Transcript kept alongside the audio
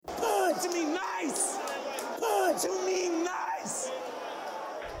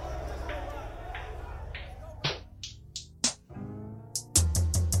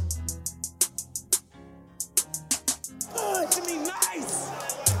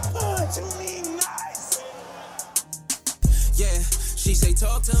She say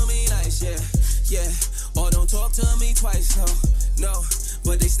talk to me nice, yeah. Or don't talk to me twice, no.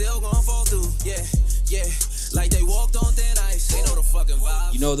 But they still gon' fall through, yeah. Like they walked on thin ice. They know the fucking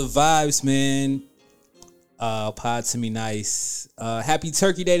vibes. You know the vibes, man. Pod to me nice. Happy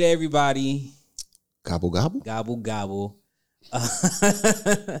Turkey Day to everybody. Gobble, gobble. Gobble, gobble.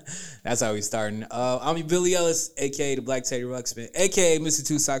 That's how we starting. I'm Billy Ellis, a.k.a. the Black Teddy Ruxpin, a.k.a. Mr.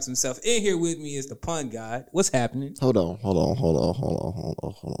 Two Socks himself. In here with me is the pun god. What's happening? Hold on.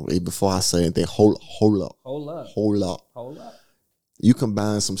 Hey, before I say anything, hold up. You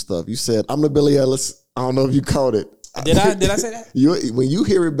combine some stuff. You said, I'm the Billy Ellis. I don't know if you caught it. Did I say that? When you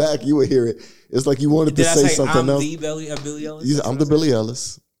hear it back, you will hear it. It's like you wanted to say something I'm else. The Billy Ellis? I'm the Billy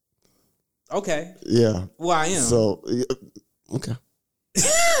Ellis. Okay. Yeah. Well, I am. So, okay.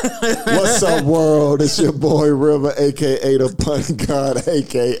 What's up, world? It's your boy River, a.k.a. the pun god,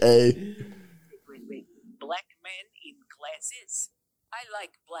 a.k.a. Black men in glasses. I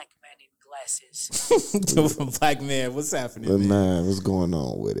like black men in glasses. Black man, what's happening, man? What's going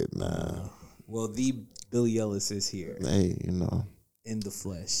on with it, man? Well, the Billy Ellis is here. Hey, in the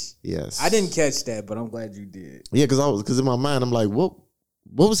flesh. Yes. I didn't catch that, but I'm glad you did. Yeah, because in my mind, I'm like, what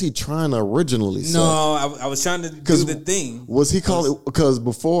was he trying to originally say? No, I was trying to do the thing. Was he calling, because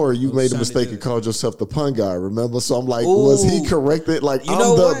before you made a mistake and called yourself the pun guy, remember? So I'm like, was he corrected? Like, I'm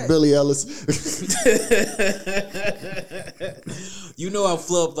the Billy Ellis. I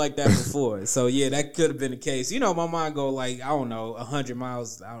flubbed like that before. So yeah, that could have been the case. My mind go like, I don't know, 100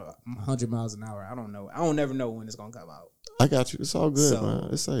 miles an hour. I don't know. I don't ever know when it's going to come out. I got you. It's all good, man.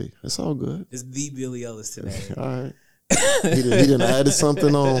 It's all good. It's the Billy Ellis today. All right. He done added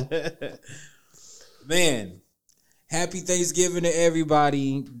something on. Man, happy Thanksgiving to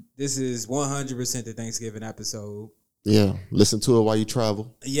everybody. This is 100% the Thanksgiving episode. Yeah, listen to it while you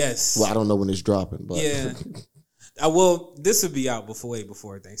travel. Yes. Well, I don't know when it's dropping, but yeah. Well, this will be out way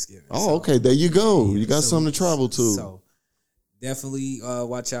before Thanksgiving. Oh, okay. There you go. You got something to travel to. So definitely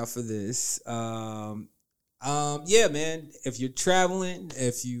watch out for this. Yeah, man. If you're traveling,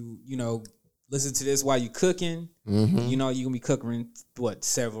 if you listen to this while you're cooking. Mm-hmm. You're gonna be cooking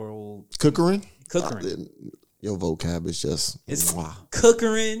several cookering. Your vocab is just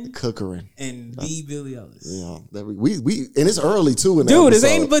cookering and the Billy Ellis. Yeah, we and it's early too. Dude, it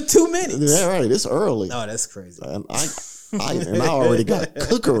ain't but 2 minutes. Yeah, right. It's early. Oh, that's crazy. And I already got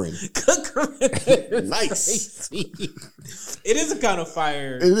cookering. Nice. It is a kind of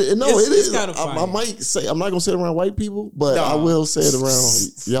fire. It is kind of fire. I might say, I'm not gonna say it around white people, but I will say it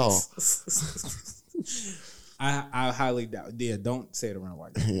around y'all. I highly doubt. Yeah, don't say it around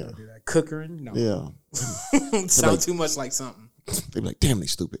white people. Yeah. Cookering? No. Yeah. Sounds too much like something. They be like, damn, they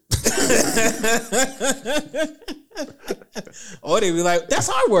stupid. Or they be like, that's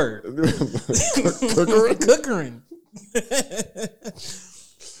our word. Cookering.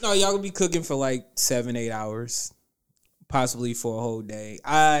 No, y'all gonna be cooking for like 7-8 hours, possibly for a whole day.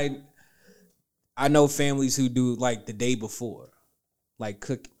 I know families who do like the day before, like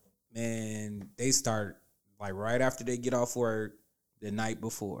cook. Man, they start like right after they get off work the night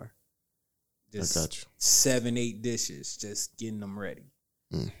before. Just I got you. 7-8 dishes, just getting them ready.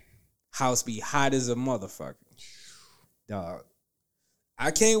 House be hot as a motherfucker. Dog.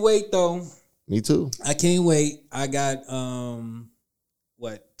 I can't wait though. Me too. I can't wait. I got 2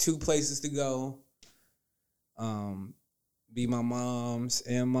 places to go. Be my mom's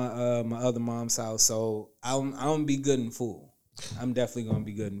and my other mom's house. So I'm gonna be good and full. I'm definitely gonna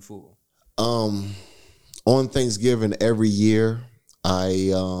be good and full. On Thanksgiving every year,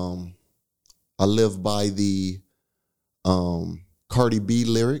 I live by the Cardi B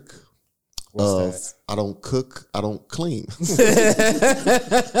lyric. What's that? I don't cook, I don't clean.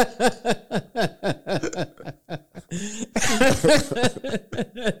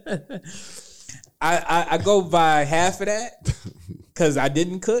 I go by half of that because I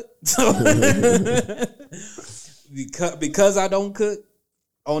didn't cook. So because I don't cook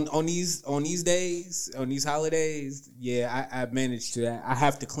on these days, on these holidays, yeah, I managed to. I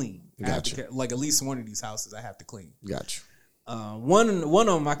have to clean. Gotcha. Like at least one of these houses, I have to clean. Gotcha. One of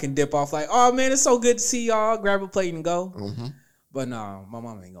them I can dip off like, oh man, it's so good to see y'all. Grab a plate and go. Mm-hmm. But no, my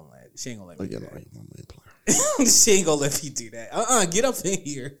mom ain't gonna let. She ain't gonna let me do that. She ain't gonna let me do that. Get up in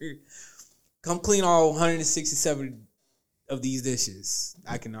here. Come clean all 167 of these dishes.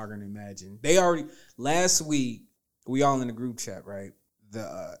 I can already imagine. They already last week. We all in the group chat, right?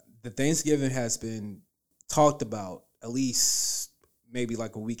 The Thanksgiving has been talked about at least maybe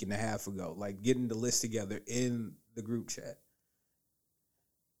like a week and a half ago. Like getting the list together in the group chat.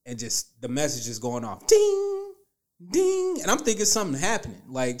 And just the message is going off. Ding, ding. And I'm thinking something happening.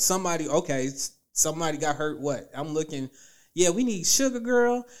 Like somebody got hurt. What? I'm looking. Yeah, we need sugar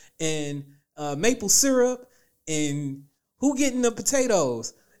girl and maple syrup and who getting the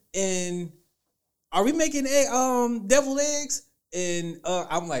potatoes and are we making deviled eggs? And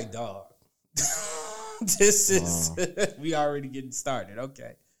I'm like, dog, this is we already getting started.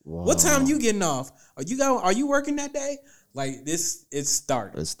 Okay, what time you getting off? Are you working that day? Like this, it's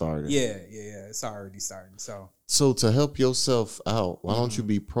started. It started. Yeah, it's already starting. So to help yourself out, why don't you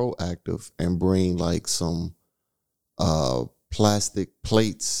be proactive and bring like some plastic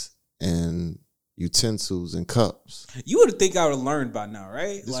plates and utensils and cups? You would think I would have learned by now,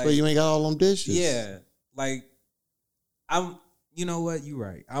 right? This way you ain't got all them dishes. Yeah, like you know what? You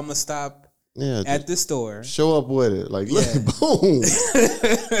right. I'm gonna stop. Yeah, at the store. Show up with it. Like, look, boom.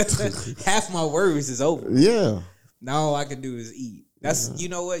 Half my worries is over. Yeah. Now all I can do is eat. That's you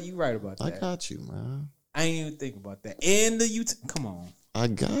know what? You right about that. I got you, man. I ain't even think about that. And the come on. I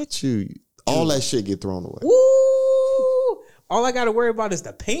got you. All that shit get thrown away. Woo! All I gotta worry about is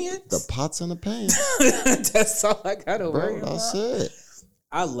the pans. The pots and the pans. That's all I gotta worry about. That's it.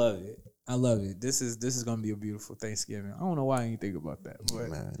 I love it. I love it. This is gonna be a beautiful Thanksgiving. I don't know why I didn't think about that. But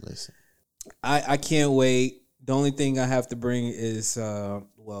man, listen. I can't wait. The only thing I have to bring is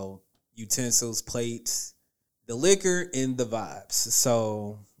utensils, plates, the liquor, and the vibes.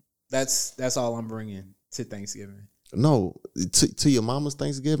 So that's all I'm bringing to Thanksgiving. No, to your mama's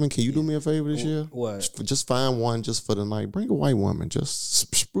Thanksgiving. Can you do me a favor this year? What? Just find one just for the night. Bring a white woman. Just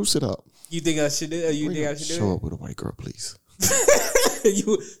spruce it up. You think I should do it? I should show up with a white girl, please?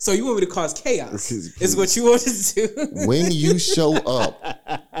 So you want me to cause chaos? Is what you want to do? When you show up,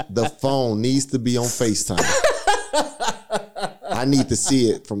 the phone needs to be on FaceTime. I need to see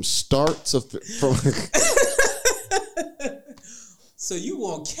it from start to from. So you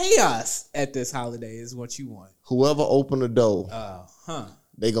want chaos at this holiday is what you want. Whoever opened the door,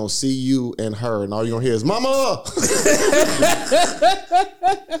 they gonna see you and her, and all you gonna hear is "Mama."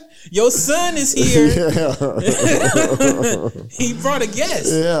 Your son is here. Yeah. He brought a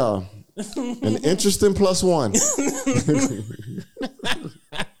guest. Yeah, an interesting +1.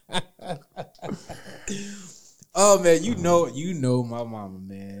 Oh man, you know my mama,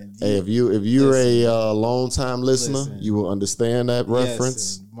 man. Hey, if you're a long time listener, you will understand that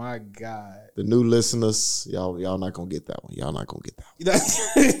reference. Listen, my God. The new listeners, y'all not gonna get that one. Y'all not gonna get that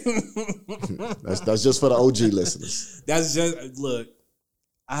one. That's just for the OG listeners. That's just look.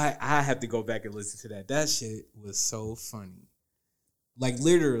 I have to go back and listen to that. That shit was so funny. Like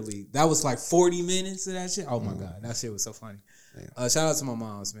literally, that was like 40 minutes of that shit. Oh my God, that shit was so funny. Yeah. Shout out to my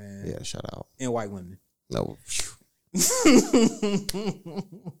moms, man. Yeah, shout out. And white women. No.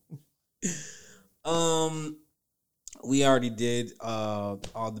 We already did all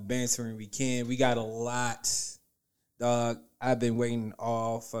the bantering we can. We got a lot, dog. I've been waiting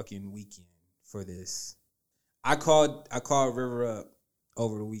all fucking weekend for this. I called River up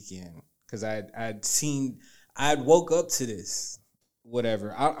over the weekend because I'd woke up to this.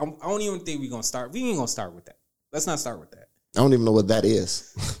 Whatever. I don't even think we're gonna start. We ain't gonna start with that. Let's not start with that. I don't even know what that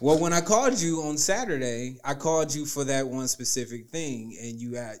is. Well, when I called you on Saturday, I called you for that one specific thing, and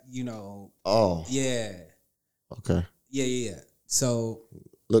you had, Oh. Yeah. Okay. Yeah. So.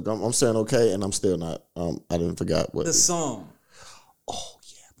 Look, I'm saying okay, and I'm still not. I didn't forget what. The song. Oh,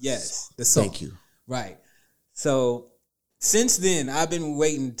 yeah. Yes, the song. Thank you. Right. So, since then, I've been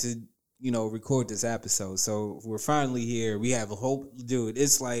waiting to, record this episode. So, we're finally here. We have a whole, dude,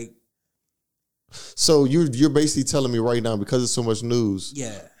 it's like. So you're basically telling me right now, because there's so much news,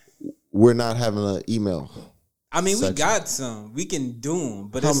 we're not having an email. I mean, we got some. We can do them,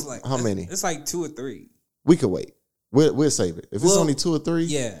 but it's like how many? It's like 2 or 3. We could wait. We'll save it. If it's only 2 or 3,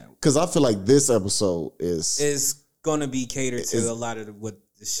 because I feel like this episode is gonna be catered to a lot of what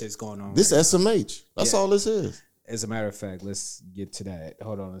the shit's going on. This SMH. That's all this is. As a matter of fact, let's get to that.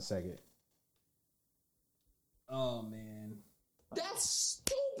 Hold on a second. Oh man, that's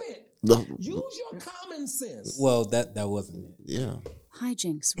stupid. Use your common sense. Well, that wasn't it. Yeah.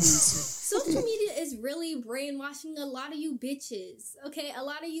 Hijinks. Social media is really brainwashing a lot of you bitches. Okay, a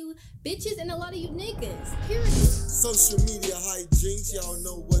lot of you bitches and a lot of you niggas. Period. Social media hijinks. Y'all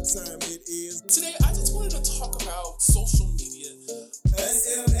know what time it is. Today, I just wanted to talk about social media.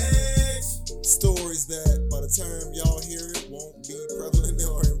 SMX. Stories that by the time y'all hear it won't be prevalent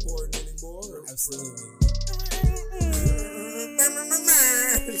or important anymore. Absolutely.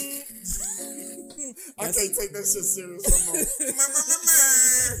 I can't take that shit serious no more.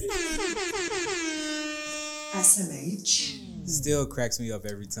 SMH. Still cracks me up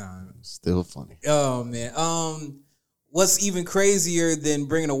every time. Still funny. Oh man. What's even crazier than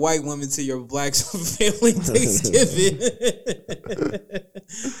bringing a white woman to your black family Thanksgiving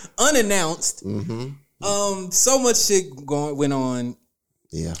unannounced? Mm-hmm. So much shit went on.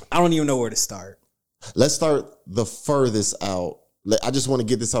 Yeah. I don't even know where to start. Let's start the furthest out. I just want to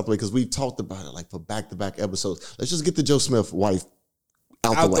get this out the way because we've talked about it like for back-to-back episodes. Let's just get the Joe Smith wife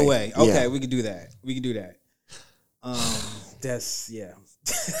out the way. Okay, Yeah. we can do that. That's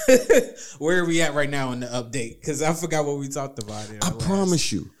Where are we at right now in the update? Because I forgot what we talked about. I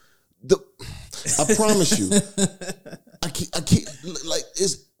promise you. I promise you. I can't like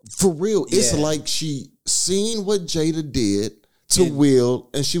it's for real. It's like she seen what Jada did to Will,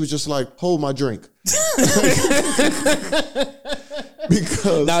 and she was just like, hold my drink.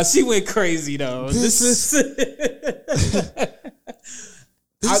 Because she went crazy though. This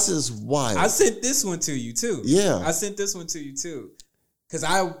is wild. I sent this one to you too. Yeah. I sent this one to you too. Cause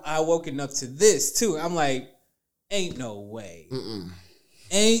I woken up to this too. I'm like, ain't no way.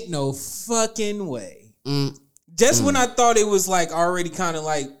 Ain't no fucking way. Just when I thought it was like already kind of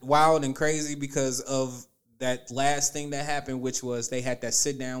like wild and crazy because of that last thing that happened, which was they had that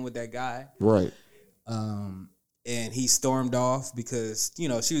sit down with that guy. Right. And he stormed off because, she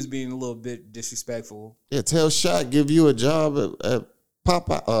was being a little bit disrespectful. Yeah, tell Shaq give you a job at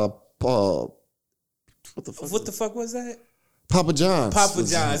Papa. What the fuck was that? Papa John's. Papa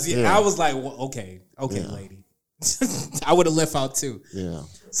John's. Yeah. I was like, well, okay, lady. I would have left out too. Yeah.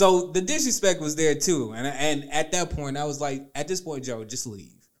 So the disrespect was there too, and at that point, I was like, at this point, Joe, just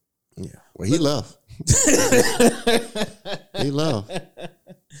leave. Yeah. Well, he left. He left.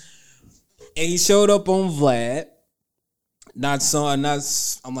 And he showed up on Vlad.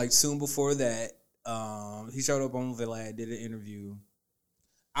 I'm like soon before that. He showed up on Vlad, did an interview.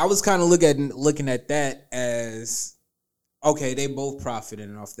 I was kind of looking at that as, okay, they both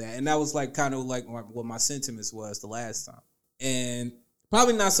profited off that. And that was like kind of like what my sentiments was the last time. And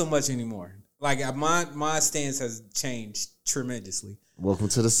probably not so much anymore. Like my stance has changed tremendously. Welcome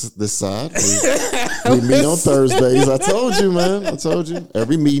to this side. We meet on Thursdays. I told you, man. I told you.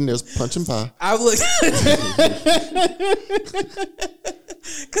 Every meeting there's punch and pie.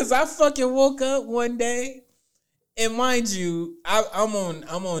 Cause I fucking woke up one day, and mind you, I'm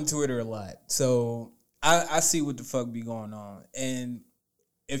on Twitter a lot, so I see what the fuck be going on. And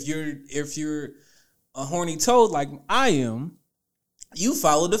if you're a horny toad like I am, you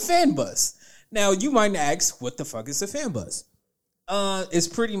follow the fan bus. Now you might ask, what the fuck is a fan bus? It's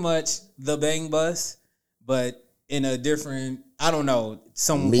pretty much the Bang Bus, but in a different, I don't know,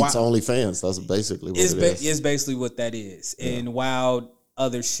 meets OnlyFans. That's basically what it is. It's basically what that is. Yeah. And wild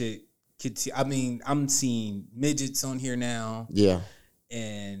other shit. I'm seeing midgets on here now. Yeah.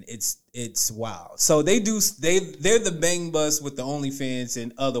 And it's wild. So they're the Bang Bus with the OnlyFans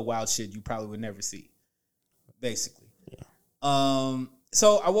and other wild shit you probably would never see. Basically. Yeah.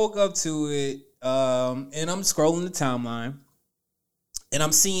 So I woke up to it, and I'm scrolling the timeline. And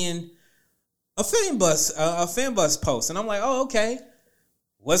I'm seeing a fan bus post, and I'm like, "Oh, okay.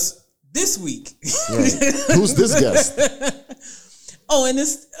 What's this week? Right. Who's this guest?" Oh, and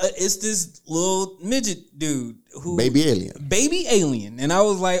it's this little midget dude who baby alien, and I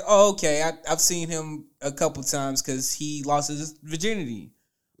was like, "Oh, okay. I've seen him a couple times because he lost his virginity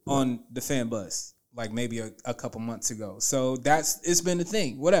on the fan bus, like maybe a couple months ago. So it's been a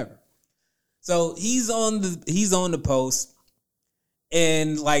thing, whatever. So he's on the post."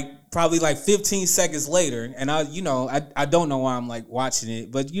 And like probably like 15 seconds later, and I don't know why I'm like watching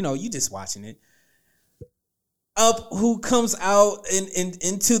it, but you just watching it. Up who comes out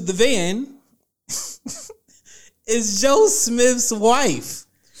into the van is Joe Smith's wife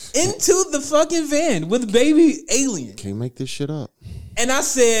into the fucking van with baby alien. Can't make this shit up. And I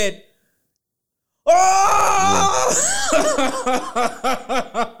said, "Oh!"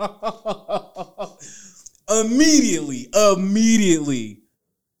 Immediately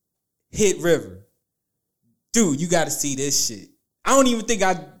hit River. Dude, you got to see this shit. I don't even think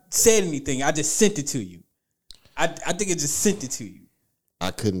I said anything. I just sent it to you. I think I just sent it to you.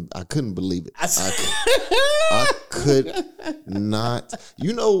 I couldn't believe it. I could not.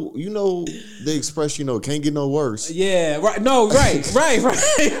 You know the expression, it can't get no worse. Yeah, right. No, right.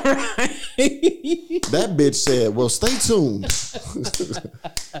 That bitch said, well, stay tuned.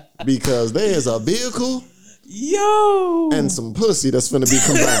 Because there is a vehicle and some pussy that's finna be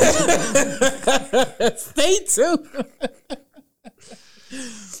combined. Stay tuned.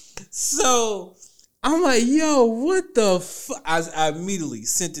 So I'm like, yo, what the fuck? I immediately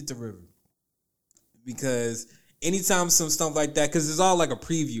sent it to River. Because anytime some stuff like that, because it's all like a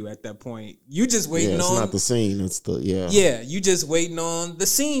preview at that point. You just waiting on. It's not the scene. It's the, Yeah, you just waiting on the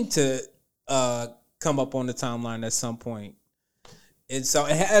scene to come up on the timeline at some point. And so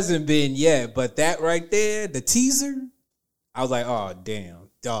it hasn't been yet, but that right there, the teaser, I was like, oh, damn,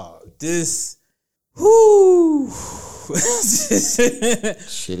 dog, this Whoo.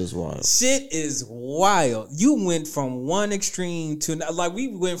 Shit is wild. Shit is wild. You went from one extreme to like we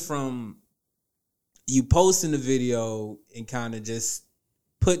went from you posting the video and kind of just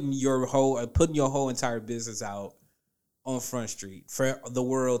putting your whole entire business out on Front Street for the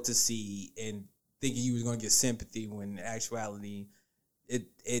world to see and thinking you was gonna get sympathy when in actuality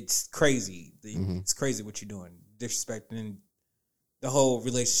it's crazy. It's crazy what you're doing, disrespecting the whole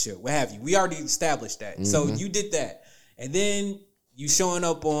relationship, what have you. We already established that. So you did that. And then you showing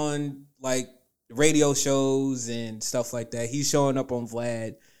up on like radio shows and stuff like that. He's showing up on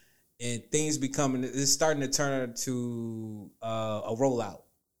Vlad and things it's starting to turn into a rollout.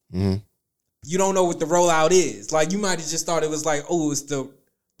 You don't know what the rollout is. Like you might have just thought it was like, oh, it's the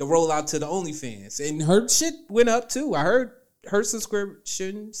rollout to the OnlyFans. And her shit went up too. I heard her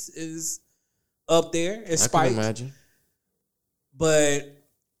subscriptions is up there. It's spiked. I can imagine. But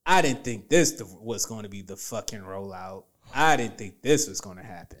I didn't think this was going to be the fucking rollout. I didn't think this was going to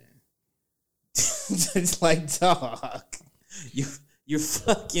happen. It's like, dog, you're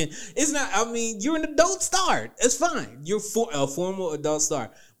fucking. It's not. I mean, you're an adult star. It's fine. You're a formal adult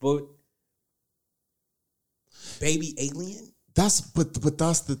star, but baby alien. That's the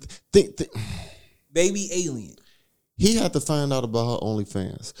thing. Baby alien. He had to find out about her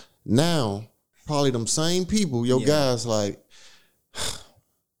OnlyFans. Now, probably them same people, guys like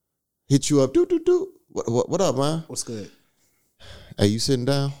hit you up. Do. What up, man? What's good? Hey, you sitting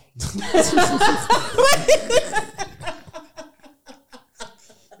down?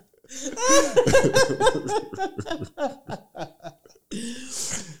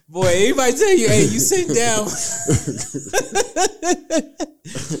 Boy, everybody tell you, hey, you sit down.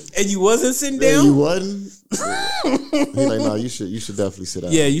 And you wasn't sitting down? You wasn't? He's like, no, you should definitely sit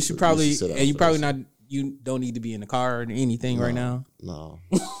down. Yeah, you should probably, you probably this. not, you don't need to be in the car or anything right now. No.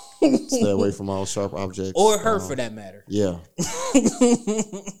 Stay away from all sharp objects. Or her for that matter. Yeah.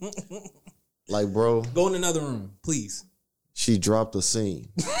 Like, bro. Go in another room, please. She dropped a scene.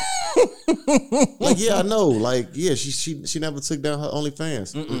 Like, yeah, I know. Like, yeah, she never took down her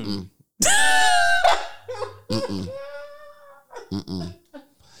OnlyFans.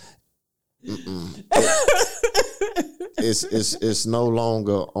 It's no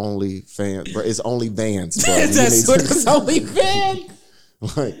longer OnlyFans, bro. It's only Vans, bro. That's what it's OnlyFans.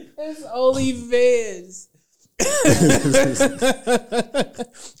 Like, it's OnlyFans.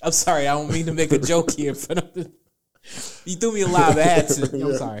 I'm sorry, I don't mean to make a joke here, but you threw me a live. I had to.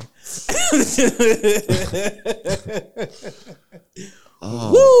 I'm sorry.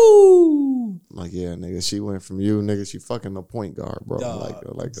 Woo! Like, yeah, nigga, she went from you, nigga. She fucking a point guard, bro. Dog.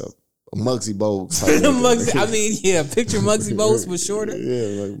 Like a Muggsy Bogues type Muggsy, I mean, yeah, picture Muggsy Bogues was shorter.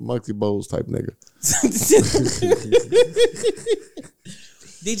 Yeah, like Muggsy Bogues type nigga.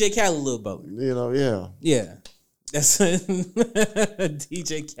 DJ Khaled, little brother. You know, yeah. Yeah. That's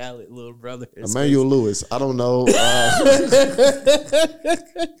DJ Khaled, little brother. It's Emmanuel Lewis. I don't know.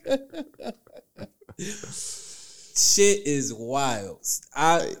 Shit is wild.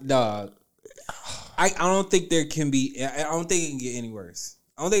 I don't think there can be. I don't think it can get any worse.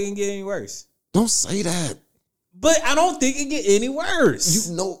 I don't think it can get any worse. Don't say that. But I don't think it can get any worse.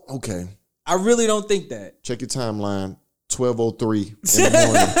 You know, okay. I really don't think that. Check your timeline. 12:03 in the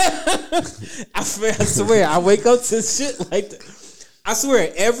morning. I swear, I wake up to shit like that. I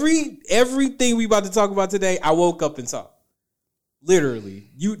swear, everything we about to talk about today, I woke up and saw. Literally,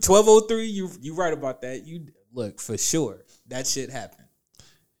 12:03. You right about that. You look for sure that shit happened.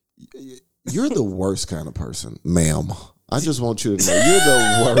 You're the worst kind of person, ma'am. I just want you to know you're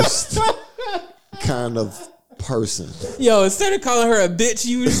the worst kind of person. Yo, instead of calling her a bitch,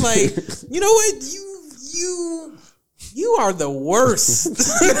 you was like, you know what? You are the worst.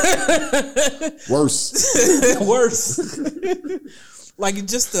 Worst. Like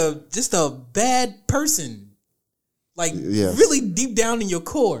just a bad person. Like really deep down in your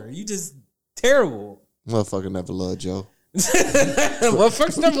core. You just terrible. Motherfucker never loved Joe.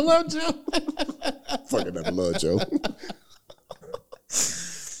 Motherfucker never loved Joe. Fucking never loved Joe.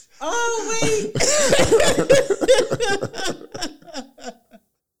 Oh wait.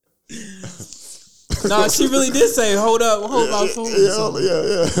 No, she really did say, hold up, hold my phone.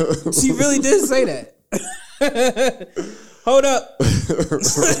 Yeah. She really did say that. Hold up.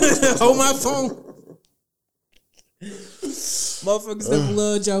 Hold my phone. Motherfuckers never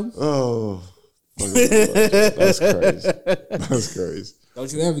love Joe. Oh. That's crazy. That's crazy.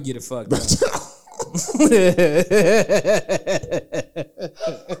 Don't you ever get it fucked up.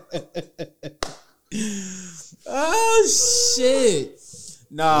 Oh, shit.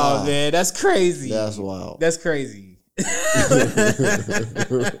 No, wow. Man, that's crazy. That's wild. That's crazy.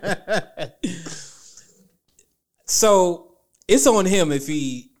 So it's on him if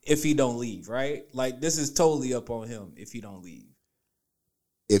he don't leave, right? Like this is totally up on him if he don't leave.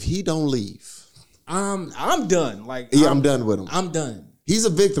 If he don't leave, I'm done. Like I'm done with him. I'm done. He's a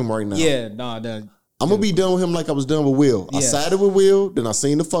victim right now. Yeah, no, done. I'm gonna be done with him like I was done with Will. I Yeah. sided with Will, then I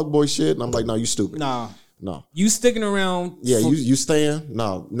seen the fuckboy shit, and I'm like, no, you stupid. Nah, No. you sticking around? Yeah, you staying?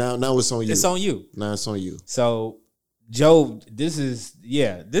 No, now it's on you. It's on you. Now it's on you. So, Joe, this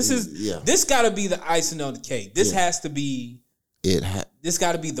got to be the icing on the cake. This has to be. This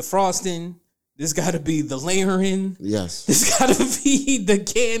got to be the frosting. This got to be the layering. Yes. This got to be the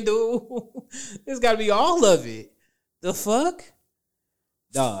candle. This got to be all of it. The fuck,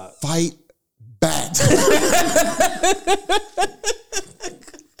 dog. Fight back.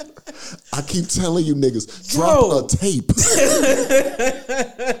 I keep telling you niggas, drop a tape.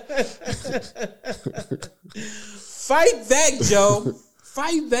 Fight back, Joe.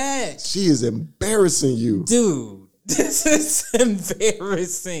 Fight back. She is embarrassing you. Dude, this is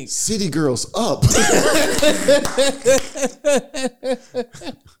embarrassing. City girls up.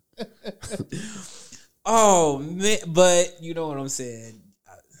 Oh, man. But you know what I'm saying?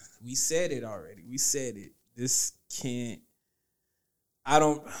 We said it already. We said it. This can't.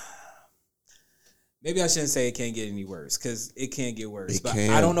 Maybe I shouldn't say it can't get any worse because it can't get worse. It but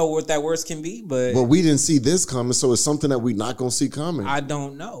can. I don't know what that worse can be. But we didn't see this coming, so it's something that we're not gonna see coming. I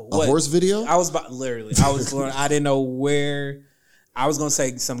don't know. A horse video? I was about literally. I didn't know where. I was gonna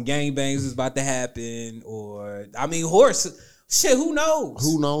say some gangbangs was about to happen, or horse. Shit, who knows?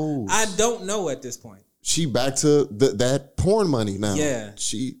 Who knows? I don't know at this point. She back to that porn money now. Yeah.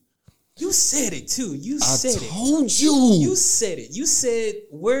 You said it too. I told you. You said it. You said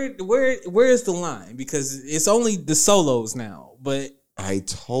where is the line? Because it's only the solos now. But I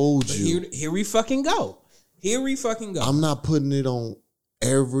told you. Here we fucking go. Here we fucking go. I'm not putting it on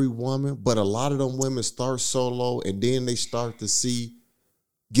every woman, but a lot of them women start solo and then they start to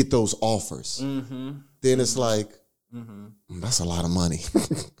get those offers. Mm-hmm. Then it's like, that's a lot of money.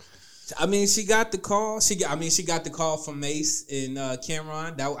 I mean, she got the call. She got the call from Mace and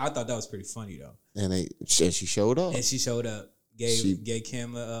Cameron. I thought that was pretty funny though. And she showed up. And she showed up. Gave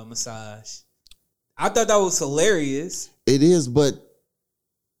Cam a massage. I thought that was hilarious. It is, but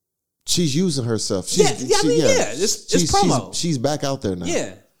she's using herself. It's promo. She's back out there now.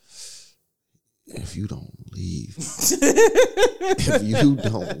 Yeah. If you don't leave. If you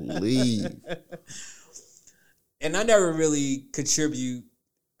don't leave. And I never really contribute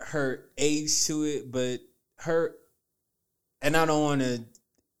her age to it, but and I don't want to,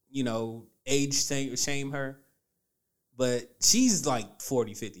 age shame her, but she's like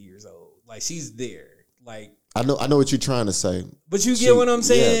 40, 50 years old. Like she's there. Like I know what you're trying to say. But you get what I'm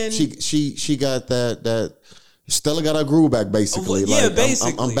saying? Yeah, she got that Stella got her groove back basically. Yeah, like,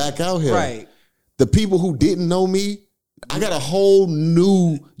 basically. I'm back out here. Right. The people who didn't know me, I got a whole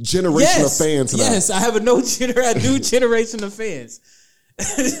new generation of fans now. Yes, I have a new generation of fans.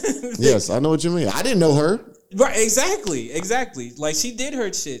 Yes, I know what you mean. I didn't know her. Right, exactly. Like she did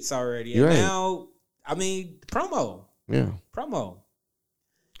her shits already. And now, promo. Yeah. Promo.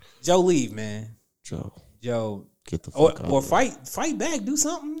 Joe, leave, man. Joe. Get the fuck out. Or fight back, do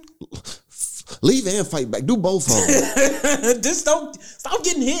something. Leave and fight back. Do both of them. Just stop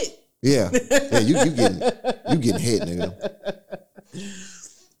getting hit. Yeah. You getting hit, nigga.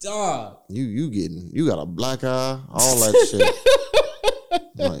 Dog. You got a black eye, all that shit.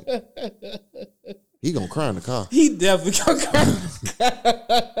 Like, he gonna cry in the car. He definitely gonna cry.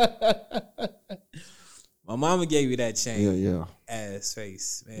 My mama gave you that chain. Yeah. Ass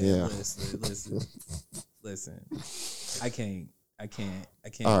face, man. Yeah. Listen. I can't. All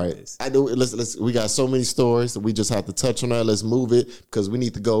do right. this. I do. Let's. We got so many stories that we just have to touch on that. Let's move it because we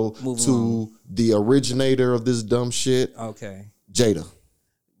need to go to the originator of this dumb shit. Okay. Jada.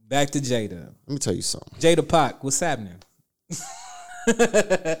 Back to Jada. Let me tell you something. Jada Pac, what's happening?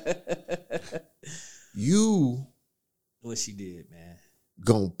 You. What she did, man.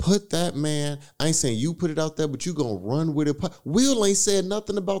 Gonna put that man. I ain't saying you put it out there, but you gonna run with it. Will ain't said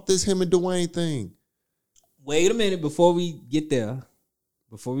nothing about this him and Dwayne thing. Wait a minute before we get there.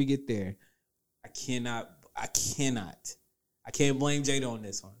 I can't blame Jada on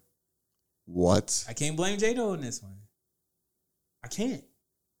this one. What? I can't blame Jada on this one. I can't.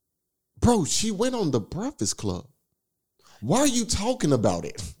 Bro, she went on the Breakfast Club. Why are you talking about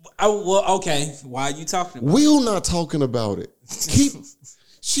it? Okay. Why are you talking about it? Will not talking about it.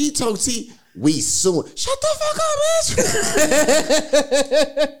 We suing. Shut the fuck up,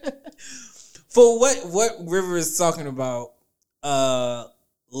 bitch. For what River is talking about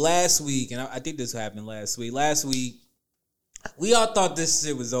last week, and I think this happened last week. Last week, we all thought this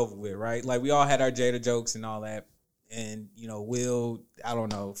shit was over with, right? Like we all had our Jada jokes and all that. and Will, I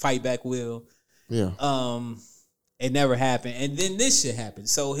don't know, fight back Will. Yeah. It never happened, and then this shit happened.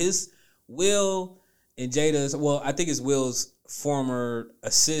 So his Will and Jada's, well, I think it's Will's former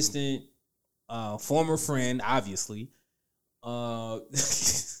assistant, former friend, obviously,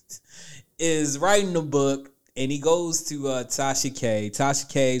 is writing a book. And he goes to Tasha K. Tasha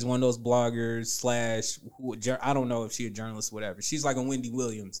K is one of those bloggers / I don't know if she's a journalist or whatever. She's like a Wendy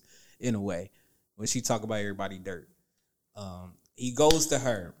Williams in a way when she talk about everybody dirt. He goes to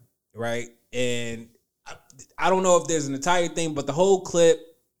her, right? And I don't know if there's an entire thing, but the whole clip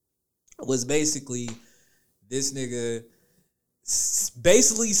was basically this nigga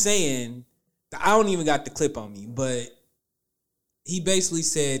basically saying, I don't even got the clip on me, but he basically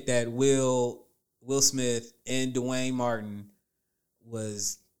said that Will Smith and Dwayne Martin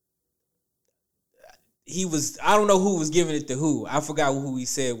I don't know who was giving it to who. I forgot who he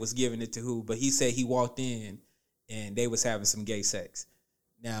said was giving it to who, but he said he walked in and they was having some gay sex.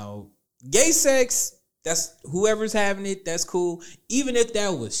 Now, gay sex, that's whoever's having it, that's cool. Even if that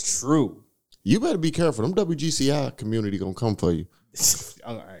was true. You better be careful. Them WGCI community gonna come for you.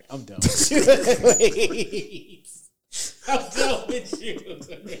 All right, I'm done. I'm done with you.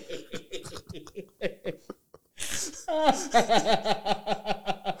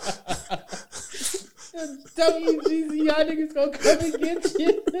 WGC, y'all niggas gonna come and get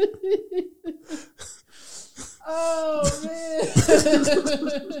you. Oh man.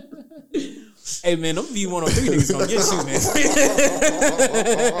 Hey man, them V103 niggas gonna get you, man.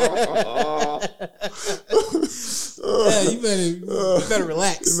 Yeah, you better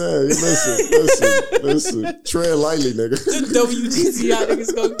relax. Man, listen. Tread lightly, nigga. The WGCI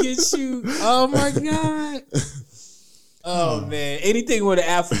niggas gonna get you. Oh my god. Oh man, anything with an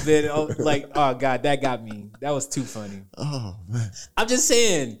alphabet, oh god, that got me. That was too funny. Oh man, I'm just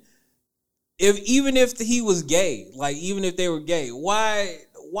saying, even if he was gay, like even if they were gay, why,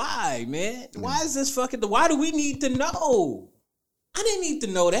 man? Why is this fucking? Why do we need to know? I didn't need to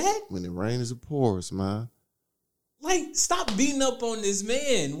know that. When it rains, it pours, man. Like, stop beating up on this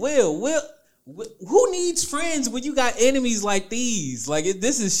man. Will, who needs friends when you got enemies like these? Like,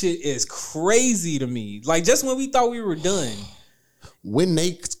 this shit is crazy to me. Like, just when we thought we were done. When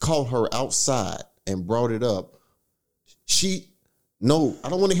they called her outside and brought it up, I don't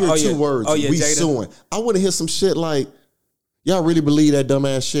want to hear two words. We Jada. Suing. I want to hear some shit like, y'all really believe that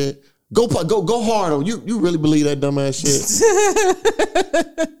dumbass shit? Go hard on you. You really believe that dumbass shit?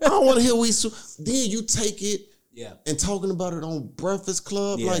 I don't want to hear we sue. Then you take it. Yeah, and talking about it on Breakfast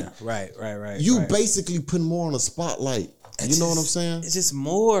Club, right. You basically put more on the spotlight. You know what I'm saying? It's just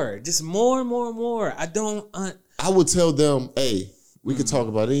more and more. I don't. I would tell them, hey, we could talk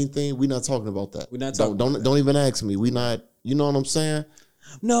about anything. We're not talking about that. We're not talking. Don't even ask me. We not. You know what I'm saying?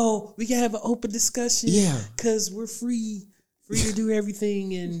 No, we can have an open discussion. Yeah, because we're free to do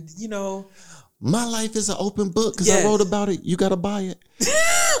everything, and my life is an open book because I wrote about it. You gotta buy it.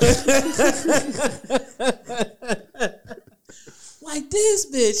 Like this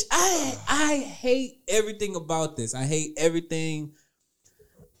bitch, I hate everything about this. I hate everything.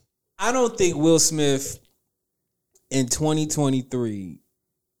 I don't think Will Smith in 2023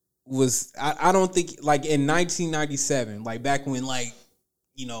 was. I don't think like in 1997, like back when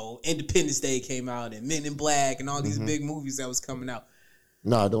Independence Day came out and Men in Black and all these big movies that was coming out.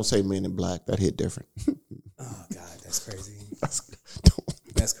 No, don't say Men in Black. That hit different. Oh God, that's crazy.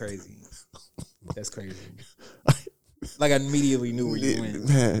 That's crazy. That's crazy. Like I immediately knew where you went.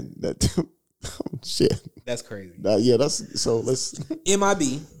 Man, shit. That's crazy. Let's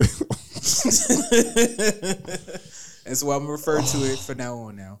MIB. That's what I'm gonna refer to it from now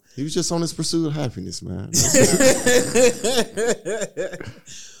on. Now he was just on his pursuit of happiness, man.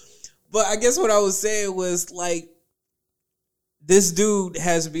 But I guess what I was saying was like, this dude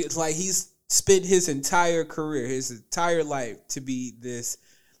has been like he's spent his entire career, his entire life to be this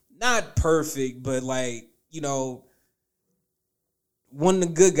not perfect, but like one of the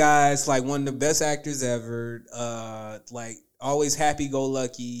good guys, like one of the best actors ever, like always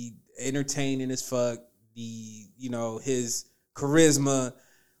happy-go-lucky, entertaining as fuck. His charisma,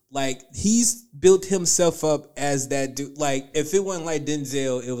 like he's built himself up as that dude. Like if it wasn't like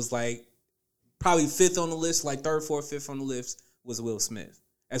Denzel, it was like probably fifth on the list, like third, fourth, fifth on the list was Will Smith.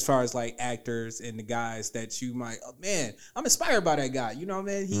 As far as like actors and the guys that you might, man, I'm inspired by that guy. You know what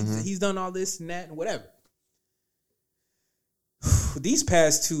I mean? He's done all this and that and whatever. These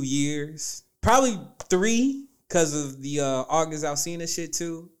past 2 years, probably 3, because of the August Alsina shit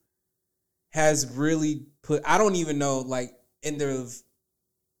too, has really put. I don't even know, like in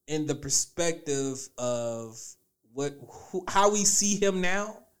the perspective of how we see him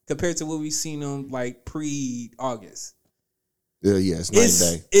now, compared to what we've seen him like pre-August. Yeah, it's night and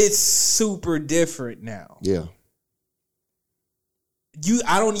day. It's super different now. Yeah.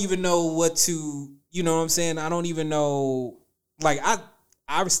 I don't even know what to, you know what I'm saying? I don't even know. Like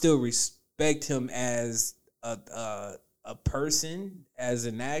I still respect him as a person, as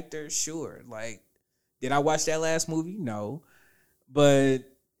an actor, sure. Like, did I watch that last movie? No. But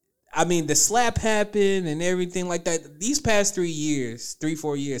I mean, the slap happened and everything like that. These past 4 years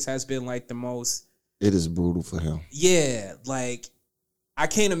has been like the most. It is brutal for him. Yeah, like I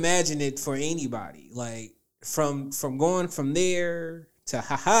can't imagine it for anybody. Like from going from there to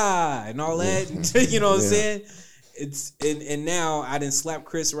haha and all that, you know what I'm saying? It's and now I didn't slap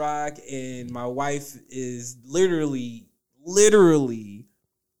Chris Rock, and my wife is literally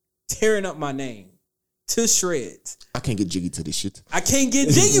tearing up my name to shreds. I can't get jiggy to this shit. I can't get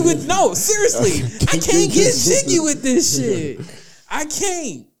jiggy with seriously. I can't get jiggy with this shit. I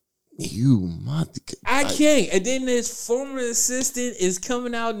can't. I can't. And then this former assistant is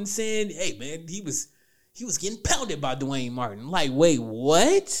coming out and saying, "Hey man, he was getting pounded by Dwayne Martin." Like, wait,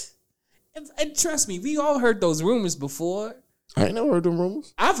 what? And trust me, we all heard those rumors before. I ain't never heard them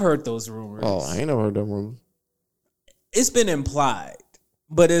rumors. I've heard those rumors. Oh, I ain't never heard them rumors. It's been implied,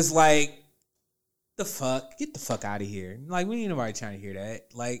 but it's like, the fuck, get the fuck out of here. Like, we ain't nobody trying to hear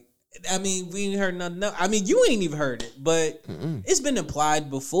that. Like, I mean, we ain't heard nothing. I mean, you ain't even heard it, but it's been implied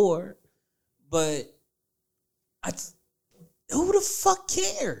before. But who the fuck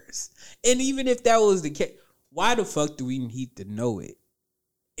cares? And even if that was the case, why the fuck do we need to know it?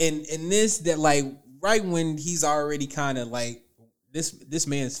 And this, that like right when he's already kind of like this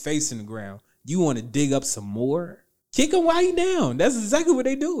man's face in the ground, you want to dig up some more? Kick him while he down. That's exactly what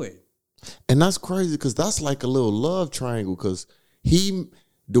they doing. And that's crazy because that's like a little love triangle because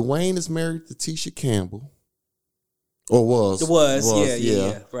Dwayne is married to Tisha Campbell. Or was.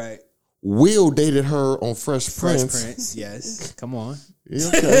 Yeah, right. Will dated her on Fresh Prince. Fresh Prince, yes. Come on. Yeah,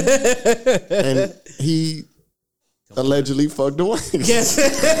 okay. And he allegedly fucked Dwayne. Yes.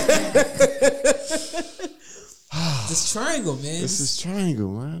 This triangle, man. This is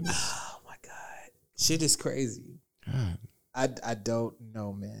triangle, man. Oh my God. Shit is crazy. God. I don't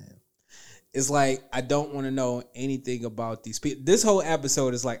know, man. It's like I don't want to know anything about these people. This whole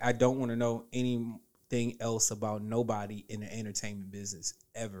episode is like I don't want to know anything else about nobody in the entertainment business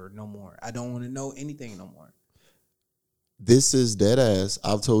ever, no more. I don't want to know anything no more. This is dead ass.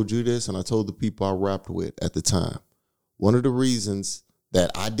 I've told you this, and I told the people I rapped with at the time. One of the reasons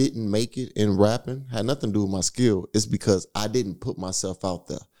that I didn't make it in rapping had nothing to do with my skill. It's because I didn't put myself out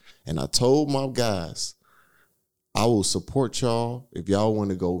there. And I told my guys, I will support y'all if y'all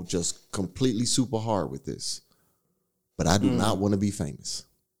want to go just completely super hard with this. But I do not want to be famous.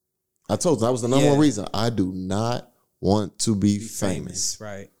 I told them that was the number one reason. I do not want to be famous.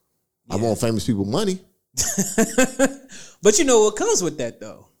 Right. I want famous people money. But you know what comes with that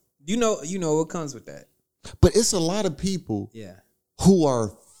though. You know what comes with that. But it's a lot of people who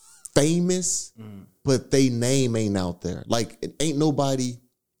are famous, but they name ain't out there. Like it ain't nobody.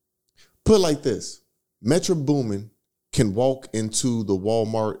 Put it like this. Metro Boomin can walk into the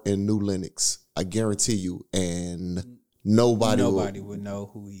Walmart in New Lenox, I guarantee you, and nobody would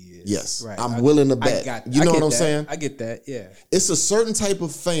know who he is. Yes, right. I'm willing to bet. You know what I'm saying? I get that. Yeah, it's a certain type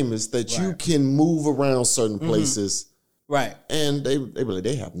of famous that you can move around certain places, right? And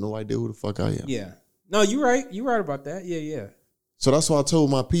they have no idea who the fuck I am. Yeah, no, you're right. You're right about that. Yeah. So that's why I told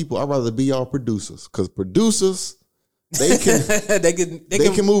my people I'd rather be y'all producers because producers. They can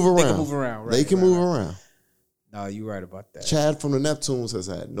move around. They can move around. Right, they can move around. No, you're right about that. Chad from the Neptunes has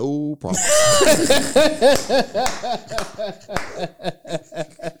had no problem.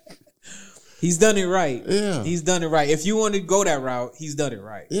 He's done it right. Yeah. He's done it right. If you want to go that route, he's done it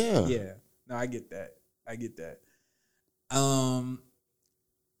right. Yeah. Yeah. No, I get that.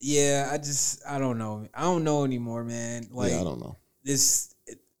 Yeah, I don't know. I don't know anymore, man. Like, I don't know. It's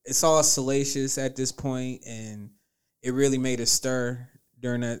all salacious at this point, and it really made a stir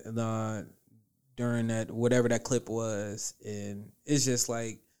during that whatever that clip was, and it's just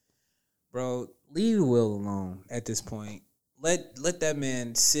like, bro, leave Will alone at this point. Let that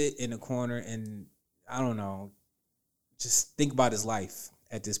man sit in a corner and I don't know, just think about his life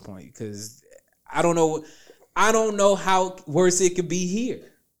at this point because I don't know how worse it could be here.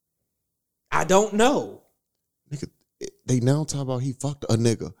 I don't know. Nigga, they now talk about he fucked a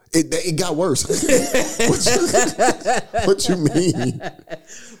nigga. It got worse. What you mean?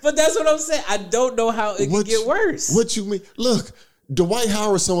 But that's what I'm saying. I don't know how it can get worse. What you mean? Look, Dwight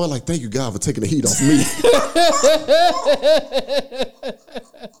Howard somewhere like, thank you God for taking the heat off me.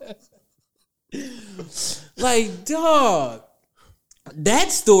 Like, dog.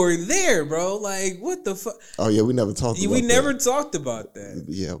 that story there, bro. Like, what the fuck? Oh yeah, we never talked. We never talked about that.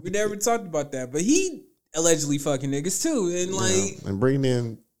 Yeah, we never talked about that. But he allegedly fucking niggas too, and like, and bringing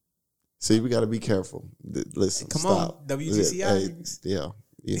in. See, we got to be careful. Listen, come stop. on, WGCI. Hey, yeah,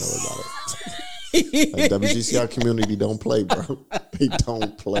 you know about it. Like, WGCI community don't play, bro. They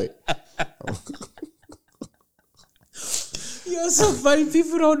don't play. Yo, so funny.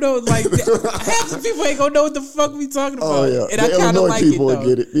 People don't know. Like, half the people ain't gonna know what the fuck we talking about. Oh yeah, and the I kind of Illinois like people it, would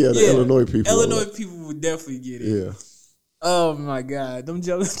get it. Yeah, the Illinois people. Illinois people would definitely get it. Yeah. Oh my god, them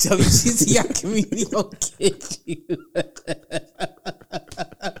WGCI community don't get you.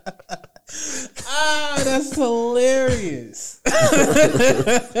 That's hilarious.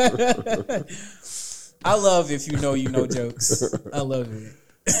 I love if you know jokes. I love it.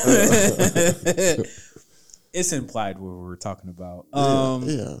 It's implied what we're talking about.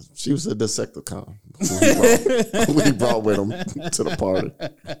 Yeah, she was a Decepticon when he brought with him to the party.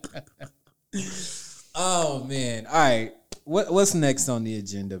 Oh man! All right, what's next on the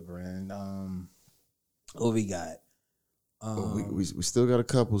agenda, Brand? What we got? We still got a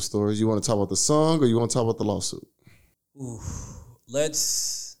couple stories. You want to talk about the song, or you want to talk about the lawsuit?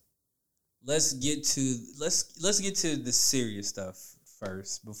 Let's get to the serious stuff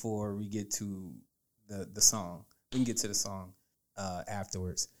first before we get to the song. We can get to the song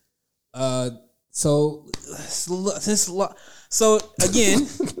afterwards. So again,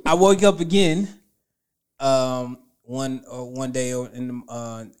 I woke up again one day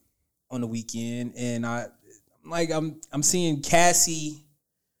on the weekend, and I'm seeing Cassie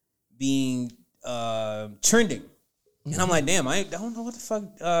being trending, and I'm like, damn, I don't know what the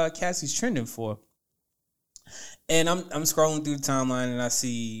fuck Cassie's trending for. And I'm scrolling through the timeline, and I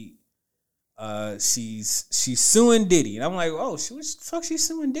see she's suing Diddy, and I'm like, oh, what the fuck she's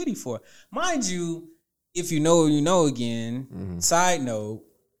suing Diddy for? Mind you, if you know, you know. Again, Side note,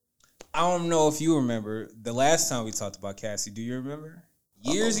 I don't know if you remember the last time we talked about Cassie. Do you remember?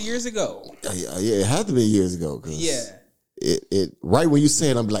 Years ago. Yeah, it had to be years ago. Yeah. It right when you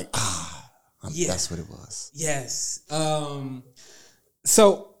say it, I'm like, that's what it was. Yes.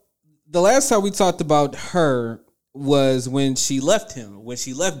 So the last time we talked about her was when she left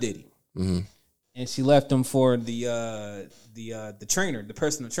Diddy, and she left him for the trainer, the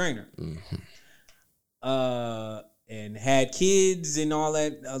personal trainer, and had kids and all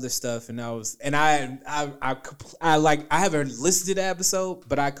that other stuff. And I haven't listened to the episode,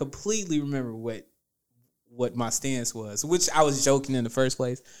 but I completely remember what my stance was, which I was joking in the first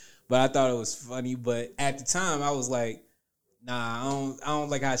place, but I thought it was funny. But at the time, I was like, nah, I don't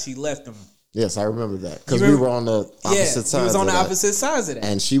like how she left him. Yes, I remember that because we were on the opposite sides. He was on the opposite sides of that,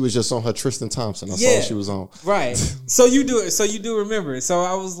 and she was just on her Tristan Thompson. That's all she was on. Right. So you do it. So you do remember it. So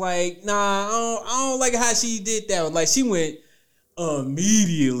I was like, nah, I don't like how she did that. Like she went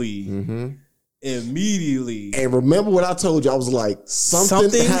immediately. Immediately. And remember what I told you? I was like,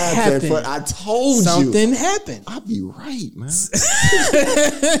 something happened. But I told you something happened. I'd be right, man.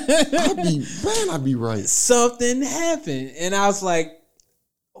 I'd be right. Something happened, and I was like,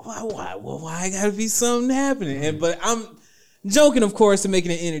 why gotta be something happening? But I'm joking, of course, to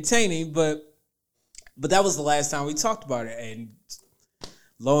making it entertaining. But that was the last time we talked about it, and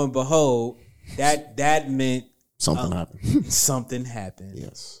lo and behold, that meant something happened. Something happened.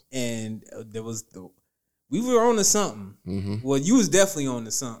 Yes, and we were on to something. Well, you was definitely on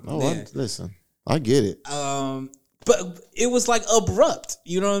to something. Oh, listen, I get it. But it was like abrupt.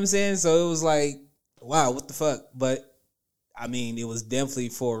 You know what I'm saying? So it was like, wow, what the fuck? But I mean, it was definitely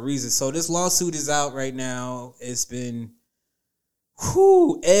for a reason. So this lawsuit is out right now. It's been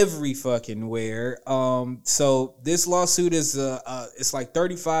every fucking where. So this lawsuit is it's like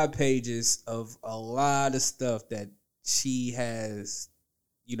 35 pages of a lot of stuff that she has,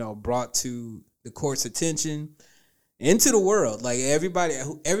 brought to the court's attention and to the world. Like everybody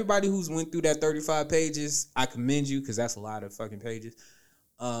who's went through that 35 pages, I commend you because that's a lot of fucking pages.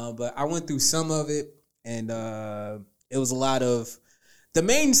 But I went through some of it, and it was a lot of the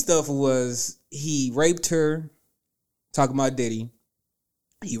main stuff was he raped her. Talking about Diddy,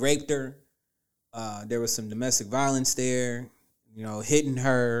 he raped her. There was some domestic violence there. Hitting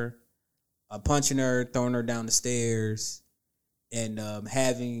her, punching her, throwing her down the stairs, and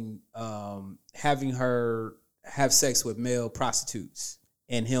having her have sex with male prostitutes,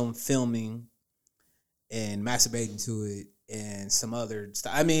 and him filming and masturbating to it, and some other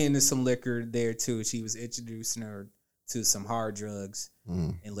stuff. I mean, there's some liquor there too. She was introducing her to some hard drugs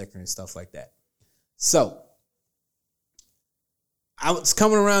and liquor and stuff like that. So I was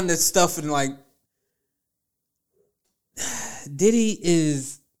coming around this stuff and like, Diddy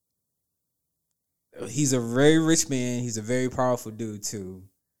is He's a very rich man. He's a very powerful dude too.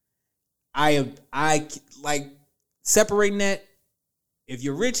 I like separating that. If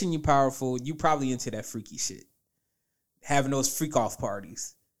you're rich and you're powerful, you probably into that freaky shit. Having those freak off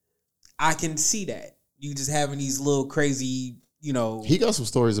parties. I can see that. You just having these little crazy, you know. He got some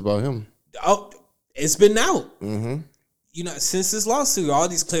stories about him. Oh, it's been out. Mm-hmm. You know, since this lawsuit, all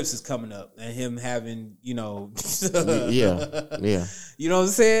these clips is coming up and him having, you know. yeah. You know what I'm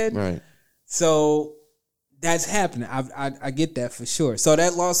saying? Right. So that's happening. I get that for sure. So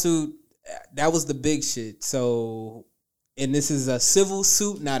that lawsuit, that was the big shit. So, and this is a civil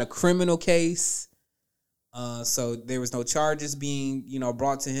suit, not a criminal case. So there was no charges being, you know,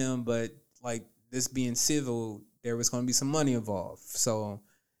 brought to him, but like this being civil, there was going to be some money involved. So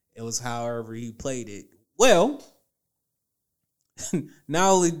it was however he played it. Well,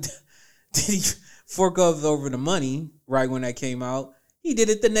 not only did he fork up over the money right when that came out, he did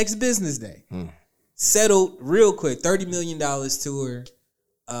it the next business day. Settled real quick, $30 million to her.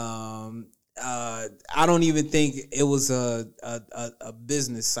 I don't even think it was a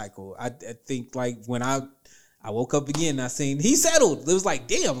business cycle. I think like when I woke up again, I seen he settled. It was like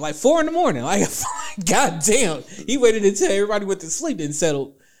damn, like 4 a.m. Like god damn, he waited until everybody went to sleep and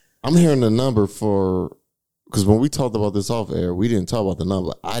settled. I'm hearing the number for because when we talked about this off air, we didn't talk about the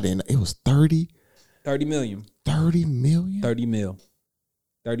number. I didn't. It was 30 million. 30 million.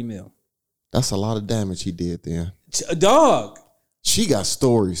 30 mil. That's a lot of damage he did then. Dog. She got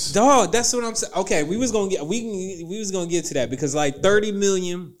stories. Dog, that's what I'm saying. Okay, we was gonna get to that because like 30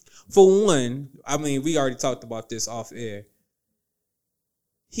 million for one. I mean, we already talked about this off air.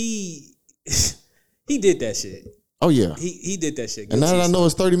 He did that shit. Oh yeah, he did that shit. And now that I know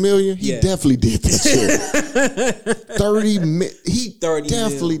it's 30 million, he definitely did that shit. 30 mil. He 30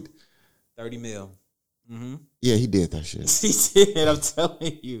 definitely mil. 30 mil. Mm-hmm. Yeah, he did that shit. He did. I'm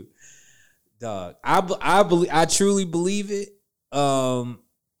telling you, dog. I truly believe it. I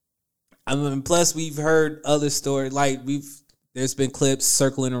mean, plus we've heard other stories. Like there's been clips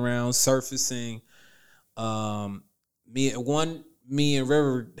circling around, surfacing. Me and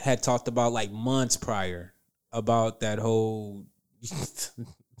River had talked about like months prior about that whole.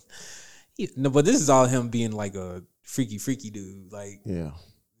 No, but this is all him being like a freaky dude, like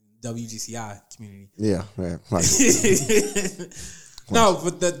WGCI community. Yeah, man. No,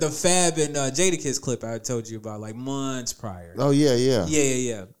 but the Fab and Jadakiss clip I told you about like months prior. Oh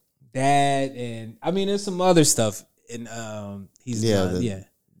yeah. That and I mean there's some other stuff and he's done,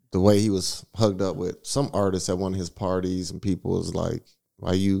 the way he was hugged up with some artists at one of his parties and people was like,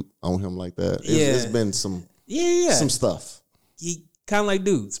 why you on him like that? It's been some stuff. He kind of like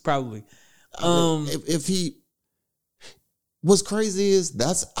dudes probably. If he what's crazy is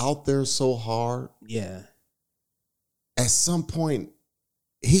that's out there so hard. Yeah. At some point,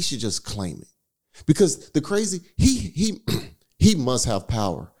 he should just claim it. Because the crazy, he must have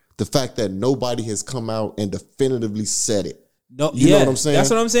power. The fact that nobody has come out and definitively said it. No, you know what I'm saying? That's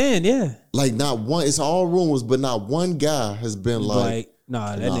what I'm saying, yeah. Like not one, it's all rumors, but not one guy has been like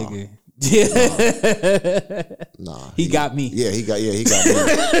nah, that nigga. Nah. He got me. Yeah, he got me.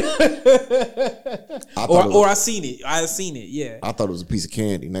 I seen it. I seen it, yeah. I thought it was a piece of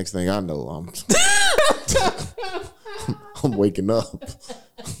candy. Next thing I know, I'm waking up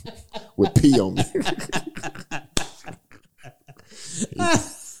with pee on me.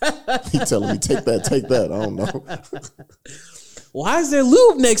 He telling me, take that. I don't know. Why is there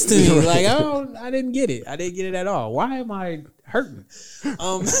lube next to me? Like, I didn't get it. I didn't get it at all. Why am I hurting? Bad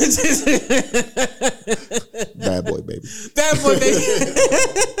boy, baby.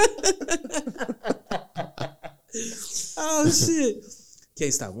 Oh, shit.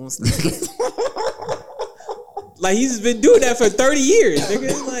 Can't stop, won't stop. Like, he's been doing that for 30 years.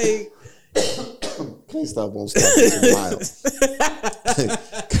 Nigga. Like, can't stop, won't stop. It's wild.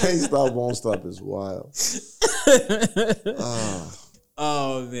 Can't stop, won't stop. It's wild.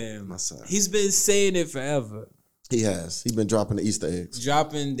 Oh man, he's been saying it forever. He has. He's been dropping the Easter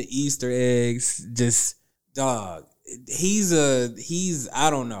eggs. Just dog. He's I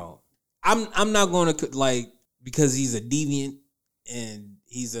don't know. I'm not going to like because he's a deviant and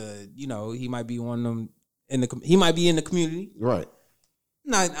he's he might be one of them he might be in the community. Right.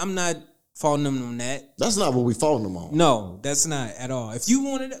 I'm not faulting him on that. That's not what we faulting him on. No, that's not at all. If you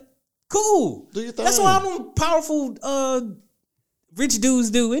wanted it, cool. Do your thing. That's what all them powerful rich dudes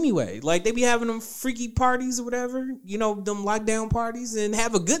do anyway. Like they be having them freaky parties or whatever, them lockdown parties and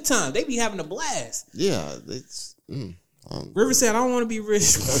have a good time. They be having a blast. Yeah, River said, I don't want to be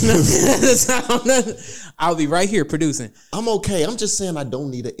rich. I'll be right here producing. I'm okay. I'm just saying I don't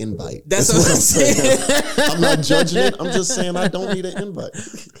need an invite. That's what I'm saying. I'm not judging it. I'm just saying I don't need an invite.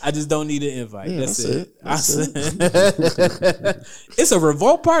 I just don't need an invite. Yeah, that's it. it. It's a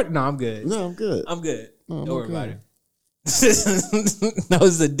revolt party? No, I'm good. No, I'm good. I'm good. No, don't worry about it. No,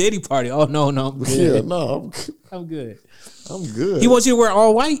 it's a Diddy party. Oh, no, I'm good. Yeah, no, I'm good. I'm good. He wants you to wear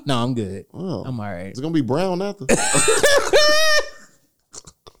all white? No, I'm good. Oh, I'm all right. It's going to be brown after.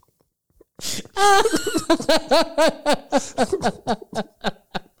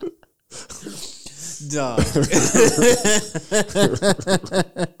 Dog.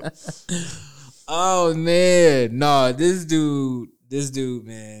 Oh man, no, this dude,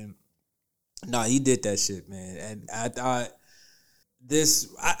 man. No, he did that shit, man. And I thought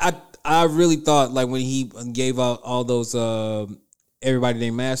I really thought like when he gave out all those everybody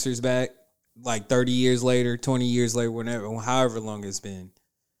named Masters back, like 30 years later, 20 years later, whenever, however long it's been.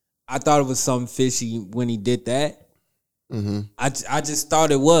 I thought it was something fishy when he did that. Mm-hmm. I just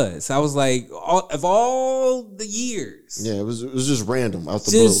thought it was. I was like, of all the years, yeah, it was just random out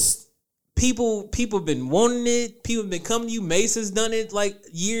the blue. People been wanting it. People been coming to you. Mace has done it like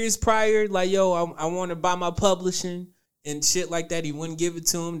years prior. Like, yo, I want to buy my publishing and shit like that. He wouldn't give it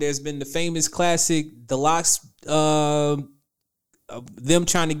to him. There's been the famous classic Deluxe, them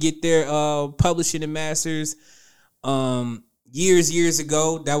trying to get their publishing and masters. Years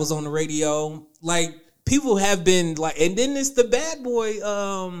ago, that was on the radio. Like, people have been like, and then it's the bad boy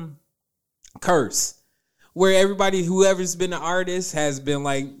curse, where everybody, whoever's been an artist, has been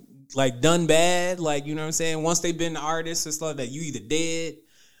like done bad. Like, you know what I'm saying? Once they've been an artist, it's like that you either dead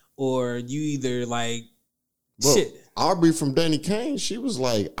or you either like shit. Aubrey from Danny Kane, she was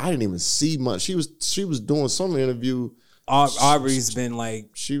like, I didn't even see much. She was doing some interview. Aubrey's been like,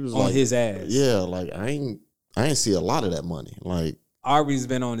 she was on like, his ass. Yeah, like I ain't see a lot of that money. Like, Aubrey's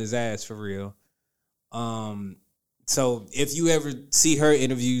been on his ass for real. So if you ever see her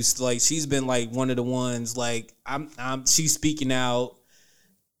interviews, like she's been like one of the ones, like she's speaking out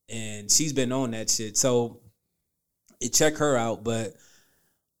and she's been on that shit. So check her out. But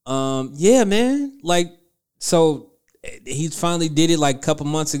yeah, man, like, so he finally did it like a couple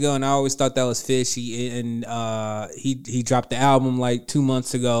months ago, and I always thought that was fishy. And he dropped the album like 2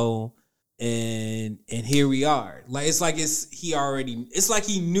 months ago. And here we are. Like it's like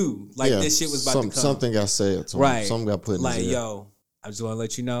he knew like this shit was about to come. Something got said to him. Right. Something got put in like, his ear. yo, I just want to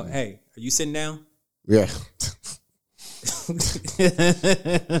let you know, hey, are you sitting down? Yeah.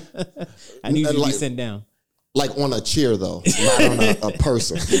 I need you to be sitting down. Like on a chair though, not on a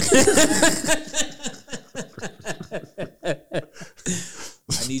person.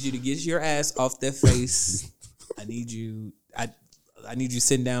 I need you to get your ass off that face. I need you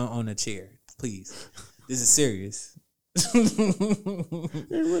sitting down on a chair, please. This is serious. Can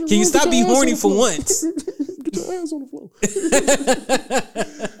you stop being horny for once? Get your ass on the floor.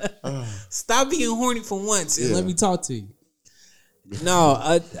 Stop being horny for once and let me talk to you. No,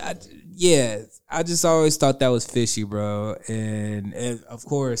 I just always thought that was fishy, bro. And of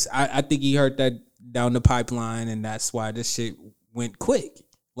course, I think he heard that down the pipeline, and that's why this shit went quick.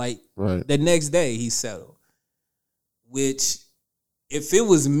 Like, the next day he settled. Which, if it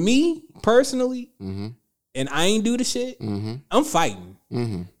was me personally, and I ain't do the shit, I'm fighting.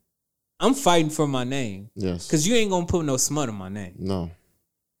 I'm fighting for my name. Yes. Because you ain't going to put no smut on my name. No.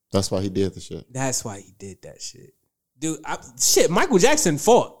 That's why he did the shit. That's why he did that shit. Dude, Michael Jackson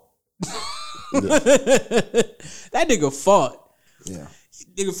fought. That nigga fought. Yeah.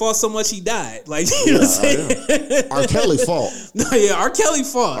 Nigga fought so much he died. Like, you know what I'm saying? Yeah. R. Kelly fought. No, yeah, R. Kelly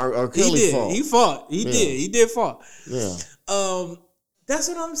fought. R. Kelly fought. He fought. He did fought. Yeah. That's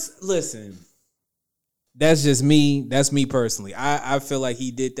what I'm... Listen. That's just me. That's me personally. I feel like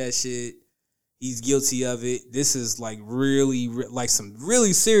he did that shit. He's guilty of it. This is like really, like some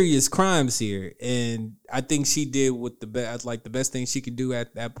really serious crimes here. And I think she did what the best thing she could do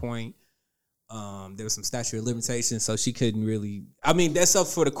at that point. There was some statute of limitations, so she couldn't really... I mean, that's up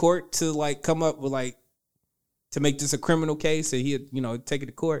for the court to like come up with like, to make this a criminal case and he'd, take it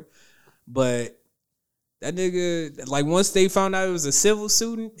to court. But that nigga, like once they found out it was a civil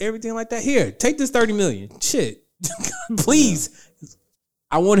suit and everything like that, here, take this $30 million. Shit. Please. Yeah.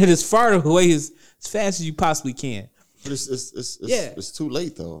 I want it as far away as fast as you possibly can. But it's too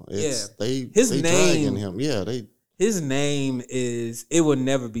late though. They name, dragging him. Yeah, his name is, it will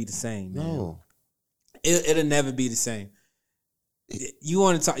never be the same, man. No. It'll never be the same. You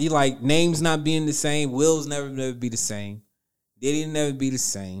want to talk, you like names not being the same, wills never be the same. Diddy never be the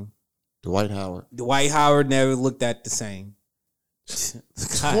same. Dwight Howard never looked at the same.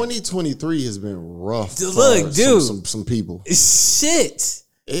 2023 has been rough. Look, for dude. some people. Shit.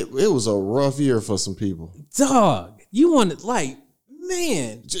 It was a rough year for some people. Dog. You want to, like,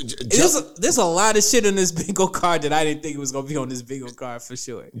 man. There's a lot of shit on this bingo card that I didn't think it was going to be on this bingo card for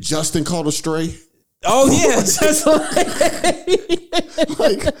sure. Justin caught a stray. Oh, yeah. Just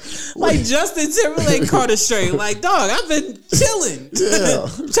like Justin Timberlake caught a stray. Like, dog, I've been chilling. Yeah.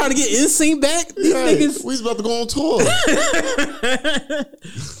 Trying to get NSYNC back. These niggas. We was about to go on tour.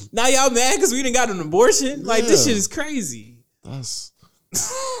 Now y'all mad because we done got an abortion? Like, this shit is crazy. That's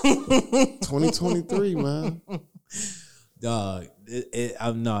 2023, man. Dog,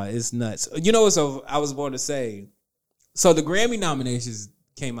 it's nuts. You know what? So I was born to say. So the Grammy nominations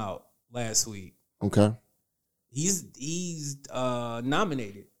came out last week. Okay. He's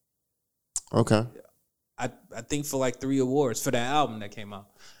nominated. Okay. I think for like 3 awards for that album that came out.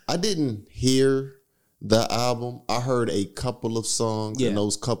 I didn't hear the album. I heard a couple of songs, and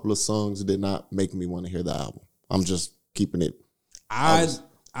those couple of songs did not make me want to hear the album. I'm just keeping it. I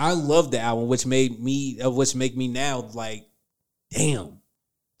love the album, which make me now like, damn,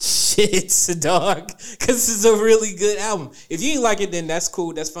 shit, dog, because it's a really good album. If you ain't like it, then that's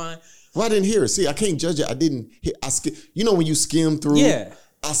cool, that's fine. Well, I didn't hear it. See, I can't judge it. I didn't hear. You know when you skim through? Yeah.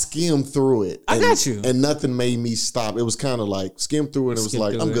 I skimmed through it. I got you. And nothing made me stop. It was kind of like skim through it. And it was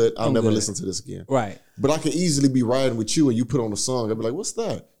like, I'm good. I'll never listen to this again. Right. But I could easily be riding with you and you put on a song. I'd be like, what's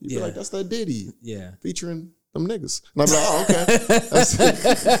that? You'd be like, that's that Diddy. Yeah. Featuring them niggas. And I'd be like, oh, okay.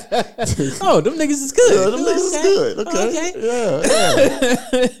 Oh, them niggas is good. Yeah, them niggas is good. Okay.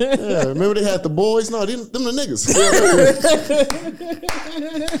 Yeah. Remember they had the boys? No, them the niggas.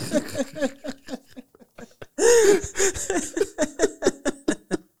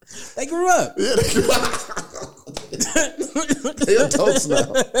 They grew up. Yeah, they grew up. They adults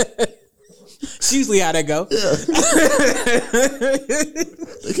now. It's usually how that go. Yeah.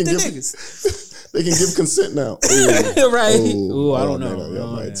 They can give consent now. Ooh. Right. Ooh, I don't know. I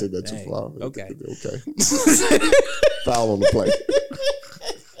might take that too far. Okay. Foul on the play.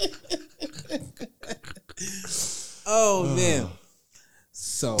 Oh man.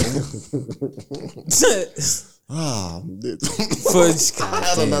 So I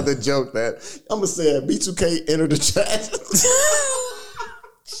had another joke that I'm gonna say at B2K enter the chat.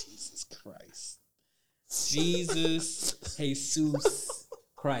 Jesus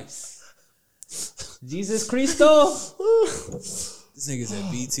Christ. Jesus Cristo. This nigga's at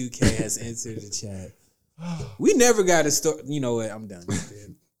B2K has entered the chat. We never got a story. You know what? I'm done with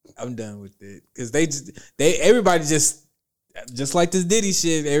it. Because everybody just like this Diddy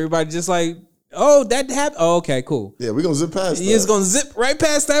shit. Everybody just like, oh, that happened. Oh, okay, cool. Yeah, we're gonna zip past that. He's gonna zip right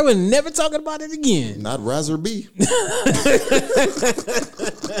past that one, never talking about it again. Not Razor B.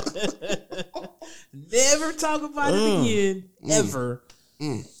 Never talk about it again. Ever.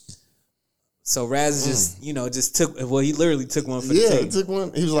 So Raz just took. Well, he literally took one for the team. Yeah, took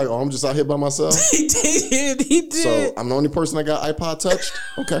one. He was like, "Oh, I'm just out here by myself." He did. So I'm the only person that got iPod touched.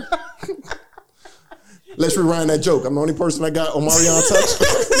 Okay. Let's rewind that joke. I'm the only person that got Omarion touched.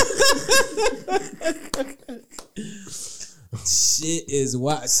 Shit is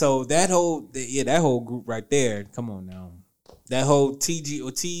wild. So that whole group right there. Come on now. That whole TG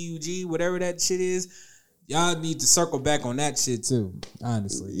or TUG, whatever that shit is, y'all need to circle back on that shit too.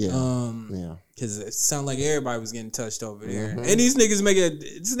 Honestly, yeah. Because it sounded like everybody was getting touched over there, and these niggas making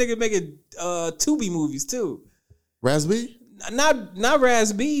Tubi movies too. Raz B? Not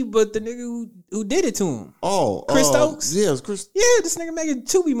Raz B, but the nigga who did it to him. Oh, Chris Stokes. Yeah, it's Chris. Yeah, this nigga making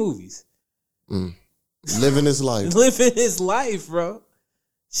Tubi movies. Living his life. Living his life, bro.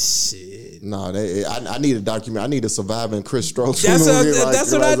 Shit. No, I need a document. I need a surviving Chris Stokes. We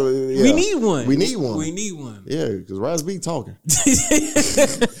need one. We need one. Yeah, because Raz B talking.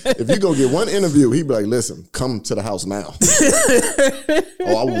 If you go get one interview, he'd be like, listen, come to the house now.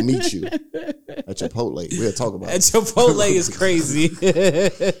 Or I will meet you at Chipotle. We'll talk about it. Chipotle is crazy.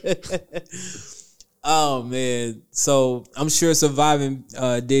 Oh, man. So I'm sure Surviving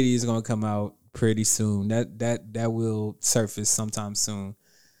Diddy is going to come out pretty soon. That will surface sometime soon.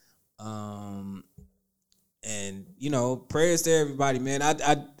 And prayers to everybody, man. I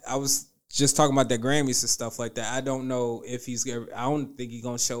was just talking about that Grammys and stuff like that. I don't know if I don't think he's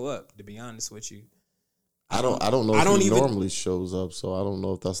gonna show up, to be honest with you. I don't know if he normally shows up, so I don't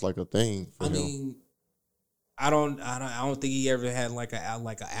know if that's like a thing for him. I don't think he ever had like an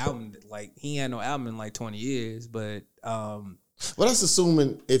album. Like he had no album in like 20 years, but well, that's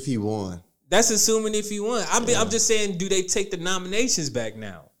assuming if he won. That's assuming if he won. I'm just saying, do they take the nominations back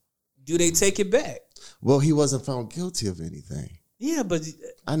now? Do they take it back? Well, he wasn't found guilty of anything. Yeah, but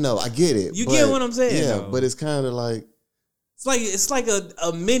I know, I get it. You get what I'm saying? Yeah, though. but it's kind of like It's like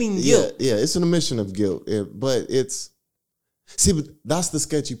a mini Yeah, guilt. yeah, it's an admission of guilt. But that's the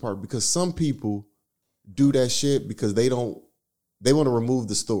sketchy part because some people do that shit because they want to remove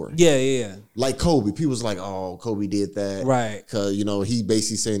the story. Yeah. Like Kobe. People was like, oh, Kobe did that. Right. Because, he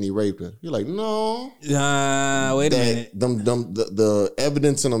basically saying he raped her. You're like, no. Wait a minute. The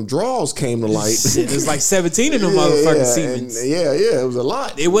evidence in them draws came to light. Shit, there's like 17 of them motherfucking Siemens. Yeah, it was a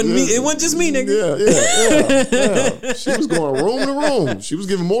lot. It wasn't me. It wasn't just me, nigga. Yeah. She was going room to room. She was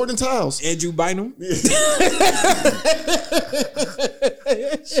giving more than tiles. Andrew Bynum.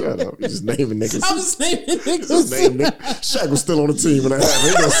 Shut up. You just naming niggas. I was naming niggas. Just naming niggas. Shaq was still on the team when that happened.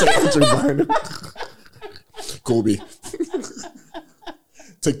 He gonna say Andrew Bynum. Kobe.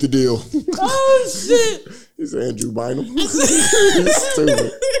 Take the deal. Oh shit. He's Andrew Bynum. He's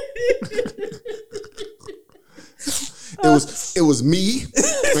stupid. It was me,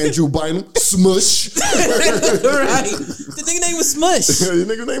 Andrew Bynum, Smush. Right. The nigga name was Smush. The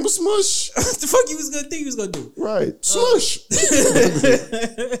nigga name was Smush. What the fuck you was gonna think he was gonna do? Right. Smush.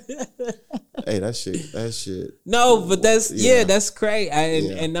 Hey, that shit. No, but that's Yeah. that's crazy.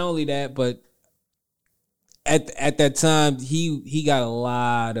 And not only that, but at that time he got a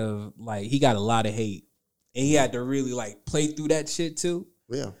lot of hate, and he had to really like play through that shit too.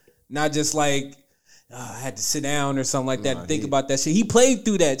 Yeah. Not just like I had to sit down or something like that and think about that shit. He played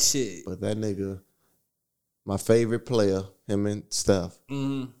through that shit. But that nigga, my favorite player, him and Steph,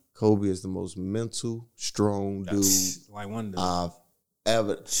 Kobe is the most mental, strong dude like one of the I've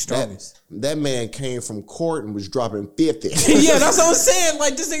ever. strongest. That man came from court and was dropping 50. Yeah, that's what I'm saying.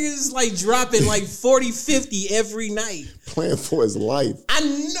 Like this nigga is like dropping like 40, 50 every night. Playing for his life. I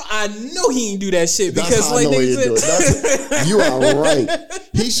know he ain't do that shit because That's how like I know he niggas didn't do it. You are right.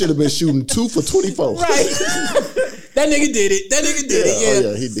 He should have been shooting 2 for 24. right. That nigga did it. That nigga did it. Yeah.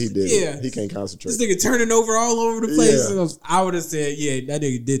 Oh, yeah, he did Yeah. it. He can't concentrate. This nigga turning over all over the place. Yeah. I would have said, yeah, that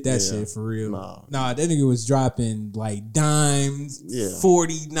nigga did that shit for real. Nah, that nigga was dropping like dimes,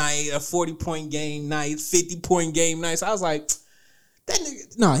 40 night, a 40-point game night, 50-point game night. So I was like, that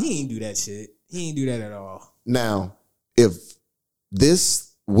nigga, nah, he ain't do that shit. He ain't do that at all. Now, if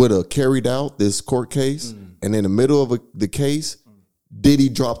this would have carried out this court case, and in the middle of the case, Diddy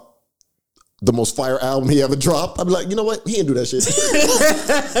dropped the most fire album he ever dropped, I'd be like, you know what? He didn't do that shit.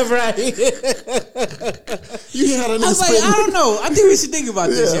 Right. You hear how that nigga I was like, I don't know. I think we should think about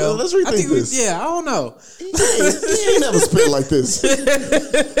this, yo. Let's rethink this. Yeah, I don't know. He ain't never spit like this.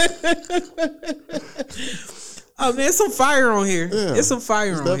 Oh man, some fire on here. Yeah. It's some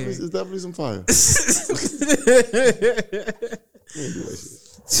fire on here. It's definitely some fire. He ain't do that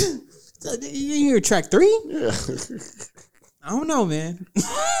shit. So, you hear track 3? Yeah. I don't know, man.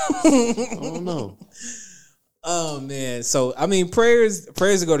 I don't know. Oh man. So I mean, prayers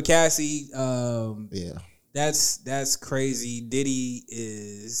to go to Cassie. Yeah. That's crazy. Diddy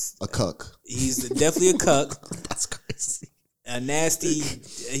is A cuck. He's definitely a cuck. That's crazy. A nasty.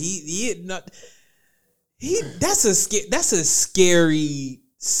 That's a scary.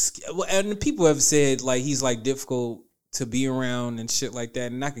 And people have said like he's like difficult to be around and shit like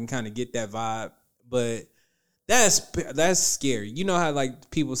that, and I can kind of get that vibe, but that's scary. You know how like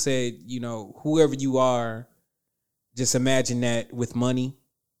people said, whoever you are, just imagine that with money.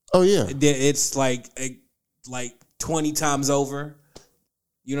 Oh yeah, it's like 20 times over.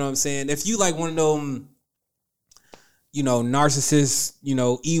 You know what I'm saying? If you like one of them, narcissists,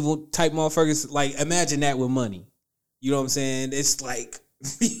 evil type motherfuckers, like imagine that with money. You know what I'm saying? It's like,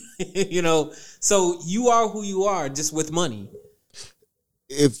 so you are who you are just with money.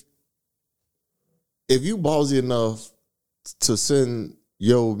 If you ballsy enough to send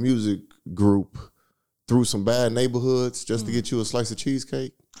your music group through some bad neighborhoods just to get you a slice of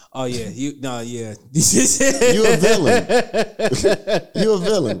cheesecake. Oh yeah, you a villain. You a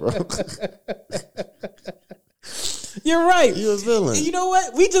villain, bro. You're right. You a villain. And you know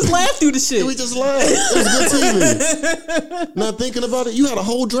what? We just laughed through the shit. We just laughed. It was good TV. Not thinking about it, you had a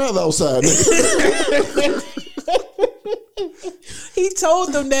whole drive outside. He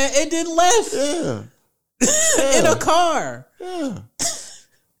told them that and then left. Yeah. In a car. Yeah.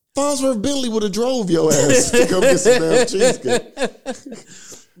 Farnsworth Bentley would have drove your ass to come get some damn cheesecake.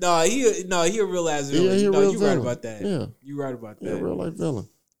 He a real ass villain. Yeah, You right about that. Yeah. You right about that. Yeah, real life villain.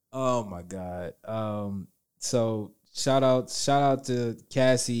 Oh my God. So shout out to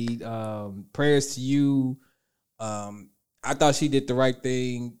Cassie. Prayers to you. I thought she did the right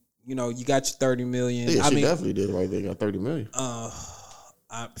thing. You got your 30 million. Yeah, she definitely did the right thing. Got 30 million.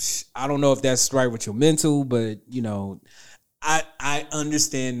 I don't know if that's right with your mental, but I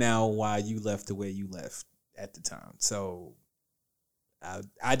understand now why you left the way you left at the time. So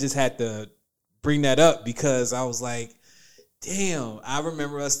I just had to bring that up because I was like, damn, I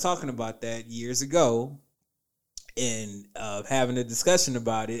remember us talking about that years ago and having a discussion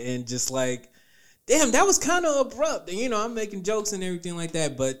about it, and just like, damn, that was kind of abrupt. And, you know, I'm making jokes and everything like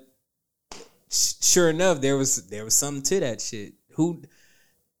that, but sure enough, there was something to that shit.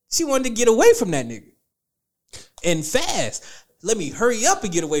 She wanted to get away from that nigga, and fast. Let me hurry up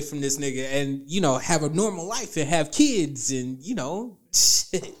and get away from this nigga, and, you know, have a normal life and have kids, and, you know,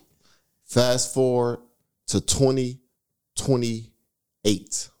 shit. Fast forward to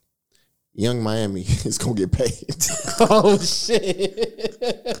 2028. Young Miami is gonna get paid. Oh shit!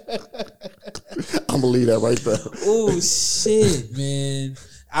 I'm gonna leave that right there. Oh shit, man!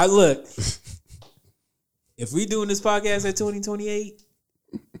 I look. If we doing this podcast at 2028,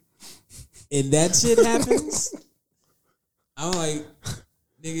 and that shit happens, I'm like,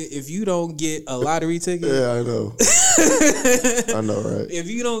 nigga, if you don't get a lottery ticket, Yeah, I know. I know, right? if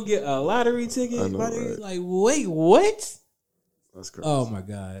you don't get a lottery ticket, I know, my nigga, right? like, wait, what? That's crazy. Oh my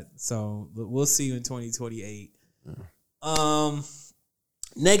god! So we'll see you in 2028.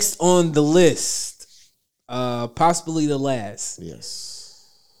 Next on the list, possibly the last. Yes.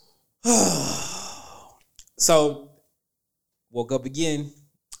 So woke up again.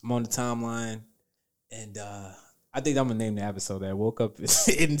 I'm on the timeline, and I think I'm gonna name the episode that I woke up in the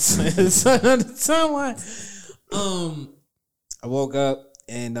timeline. I woke up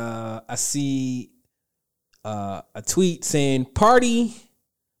and I see a tweet saying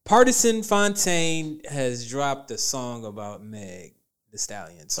Partisan Fontaine has dropped a song about Meg the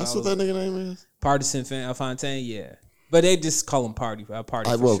Stallion. So That's what that nigga name is? Partisan Fontaine, yeah. But they just call him Party for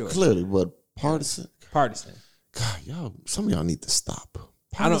Well, short. clearly, but Partisan. Partisan. God, some of y'all need to stop.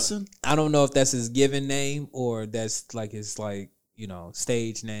 Partisan? I don't know if that's his given name or that's like his, like, you know,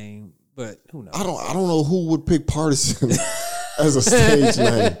 stage name, but who knows? I don't know who would pick Partisan as a stage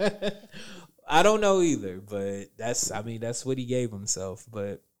name. I don't know either, but that's what he gave himself.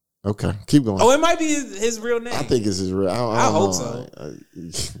 But Okay, keep going. oh, it might be his real name. I think it's his real. I don't hope know.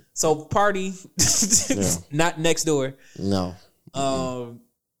 so. So Party, not next door. No.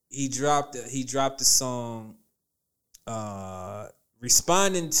 He dropped the song,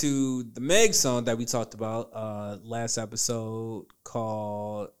 responding to the Meg song that we talked about last episode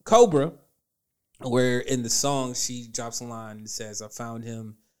called Cobra, where in the song she drops a line and says, "I found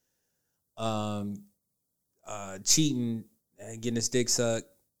him cheating and getting his dick sucked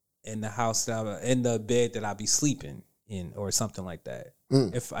in the house in the bed that I be sleeping in," or something like that.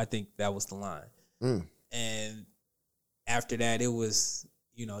 If I think that was the line. And after that, it was,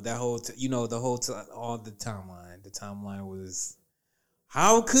 you know, that whole all the timeline. The timeline was,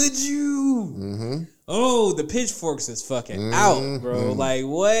 how could you? Mm-hmm. Oh, the pitchforks is fucking out, bro. Like,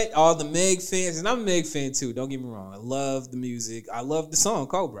 what? All the Meg fans, and I'm a Meg fan too. Don't get me wrong. I love the music. I love the song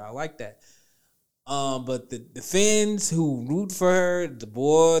Cobra. I like that. But the fans who root for her,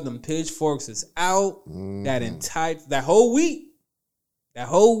 them pitchforks is out. That whole week,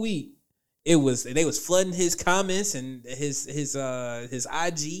 they was flooding his comments and his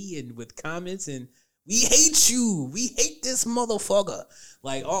IG and with comments and we hate you, we hate this motherfucker,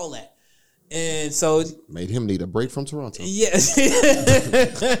 like all that. And so made him need a break from Toronto. Yes.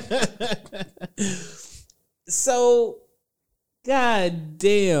 So, god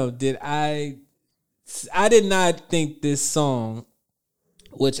damn, I did not think this song,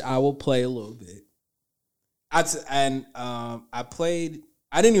 which I will play a little bit. I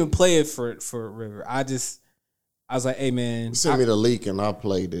didn't even play it for River. I was like, hey man, You sent me the leak and I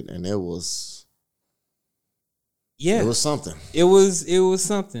played it and it was yeah, it was something. It was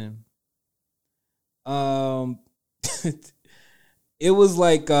something. It was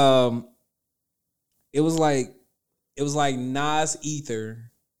like Nas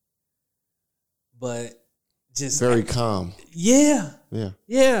Ether, but just Very calm. Yeah.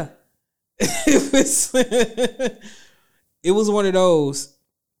 It was one of those,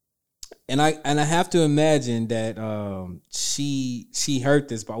 and I have to imagine that she heard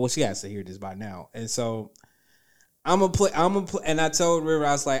this by, well, she has to hear this by now, and so I'm gonna play, and I told River,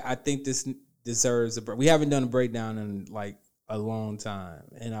 I was like, I think this deserves a break. We haven't done a breakdown in like a long time,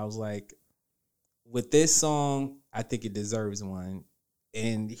 and I was like, with this song, I think it deserves one.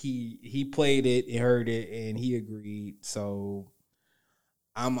 And he played it, he heard it, and he agreed. So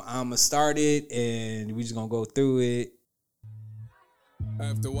I'm gonna start it, and we just gonna go through it.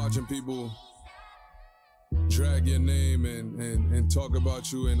 After watching people drag your name and talk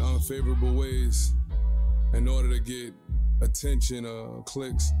about you in unfavorable ways in order to get attention or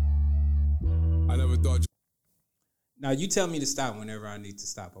clicks, I never thought. Now you tell me to stop whenever I need to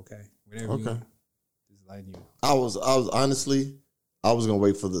stop, okay? Whenever Okay. you, just letting you know. I was honestly I was gonna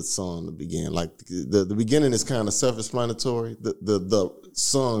wait for the song to begin. Like the beginning is kind of self-explanatory. The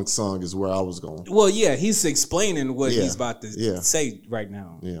song is where I was going. Well, yeah, he's explaining what he's about to say right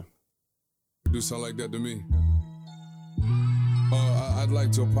now. Yeah. Do something like that to me. I'd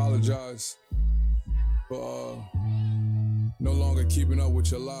like to apologize for no longer keeping up with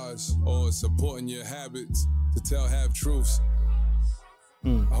your lies or supporting your habits to tell half-truths.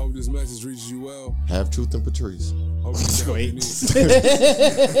 I hope this message reaches you well. Half-truth and Patrice. Hope you get what you need.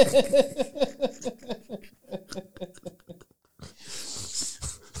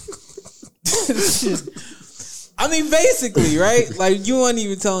 I mean, basically, right? Like, you weren't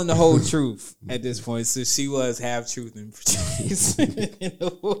even telling the whole truth at this point. So she was half-truth and Patrice in a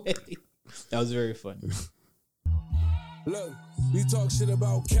way. That was very funny. Look, you talk shit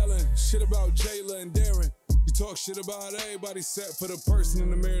about Kellen, shit about Jayla and Darren. You talk shit about everybody except for the person in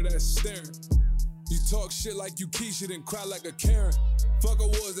the mirror that's staring. You talk shit like you Keisha, then cry like a Karen. Fuck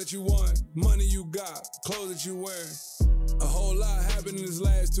awards that you won, money you got, clothes that you wearing. A whole lot happened in this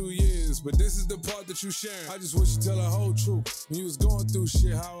last 2 years, but this is the part that you sharing. I just wish you tell the whole truth. When you was going through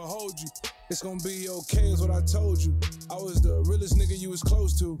shit, how I hold you. It's gonna be okay is what I told you. I was the realest nigga you was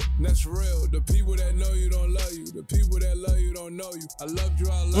close to, and that's real. The people that know you don't love you. The people that love you don't know you. I loved you,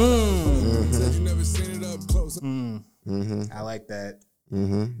 I loved you. Said you never seen it up close. I like that.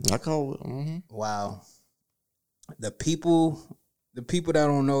 I call it. Wow. The people that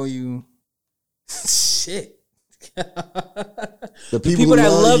don't know you, shit. The people that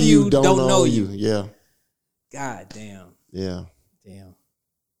love you don't know you. Yeah. God damn. Yeah. Damn.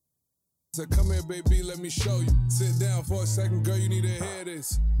 So come here, baby, let me show you. Sit down for a second, girl, you need to hear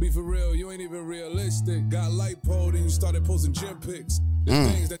this. Be for real, you ain't even realistic. Got light pole, then you started posting gym pics. The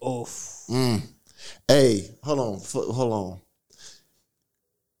things that Hey, hold on.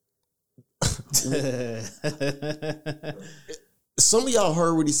 Some of y'all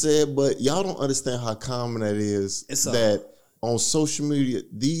heard what he said, but y'all don't understand how common that is. That on social media,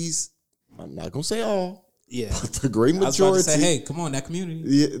 I'm not gonna say all, but the great majority. I was about to say, hey, come on, that community.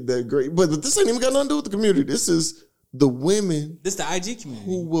 Yeah, the great, but this ain't even got nothing to do with the community. This is the women. This the IG community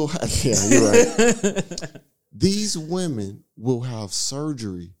who will. Yeah, you're right. These women will have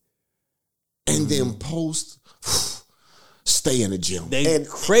surgery and then post. Stay in the gym. They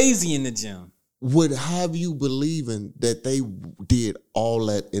crazy in the gym. Would have you believing that they did all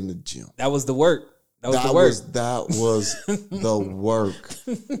that in the gym? That was the work. That was the work.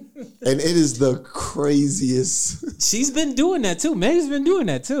 And it is the craziest. She's been doing that too. Meg's been doing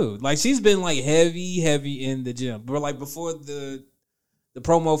that too. Like, she's been like heavy in the gym. But like before the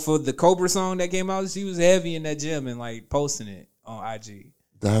promo for the Cobra song that came out, she was heavy in that gym and like posting it on IG.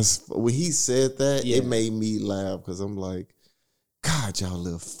 That's when he said that, it made me laugh because I'm like, God, y'all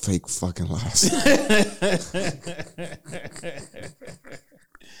live fake fucking lives.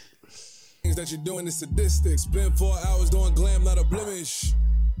 Things that you're doing is sadistic. Spend 4 hours doing glam, not a blemish.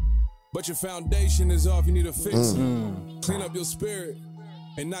 But your foundation is off, you need to fix it. Clean up your spirit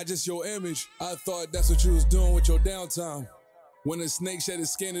and not just your image. I thought that's what you was doing with your downtime. When a snake shed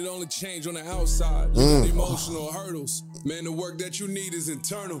his skin, it only changed on the outside. You got emotional hurdles. Man, the work that you need is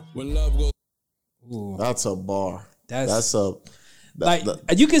internal. When love goes... That's a bar.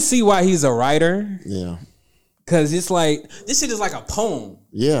 You can see why he's a writer. Yeah. Cause it's like, this shit is like a poem.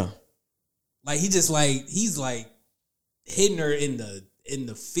 Yeah. Like, he's like hitting her in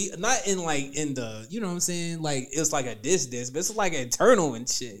the feet, not in like in the, you know what I'm saying? Like, it's like a diss, but it's like internal and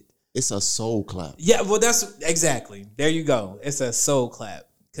shit. It's a soul clap. Yeah, well, that's exactly. There you go. It's a soul clap.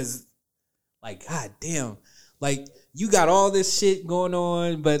 Cause like, God damn, like, you got all this shit going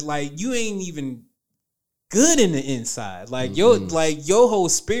on, but like, you ain't even good in the inside. Like, your whole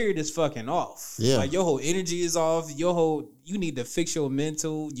spirit is fucking off. Yeah. Like, your whole energy is off. You need to fix your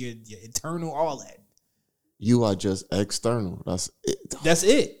mental, your internal, all that. You are just external. That's it. That's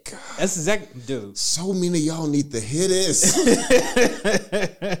it. God. That's exactly, dude. So many of y'all need to hear this.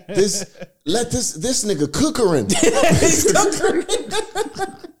 Let this nigga cookerin. He's cookerin.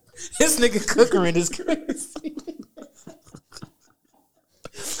 This nigga cookerin is crazy.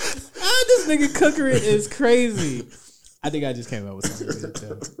 This nigga cookerin is crazy. I think I just came up with something good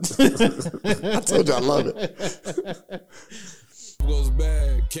too. I told you I love it. Goes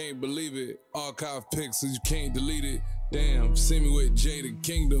bad, can't believe it. Archive pics, so you can't delete it. Damn, see me with Jada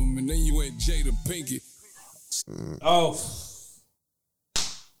Kingdom, and then you went Jada Pinky. Oh,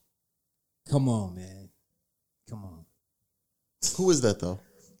 come on, man, come on. Who is that though?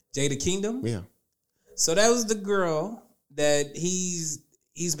 Jada Kingdom. Yeah. So that was the girl that he's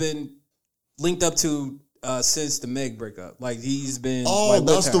been linked up to since the Meg breakup. Like he's been. Oh, like,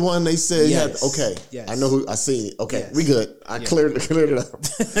 that's the one they said. Yes. Okay, yes. I know who. I seen it. Okay, Yes. we good. I cleared it up.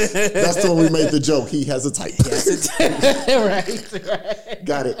 That's the one we made the joke. He has a type. right.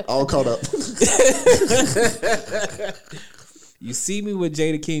 Got it. All caught up. You see me with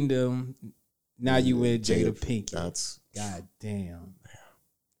Jada Kingdom. Now you with Jada Pinkett. That's God damn.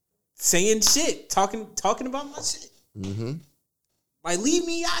 Saying shit, talking about my shit. mm-hmm. Like, leave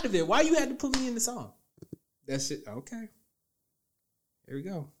me out of it. Why you had to put me in the song? That shit. Okay. Here we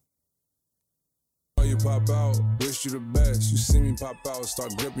go. You pop out, wish you the best. You see me pop out,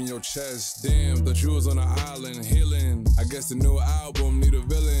 start gripping your chest. Damn, thought you was on an island, healing. I guess the new album need a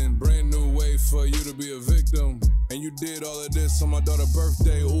villain. Brand new way for you to be a victim. And you did all of this on my daughter's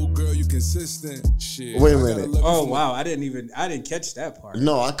birthday. Ooh, girl, you consistent. Shit. Wait a minute. Oh wow, I didn't catch that part.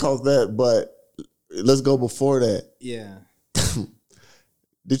 No, I caught that, but let's go before that. Yeah.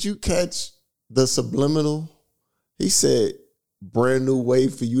 Did you catch the subliminal? He said, brand new way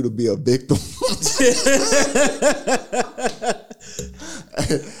for you to be a victim.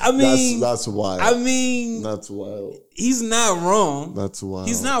 I mean, that's wild. I mean, that's wild. He's not wrong. That's wild.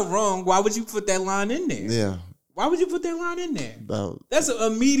 He's not wrong. Why would you put that line in there? Yeah. Why would you put that line in there? That, That's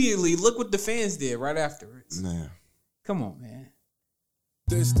immediately. Look what the fans did right afterwards. man. Come on, man.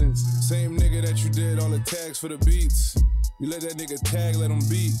 Distance, same nigga that you did all the tags for the beats. You let that nigga tag, let him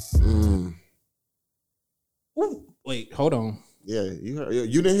beat. Ooh, wait, hold on. Yeah,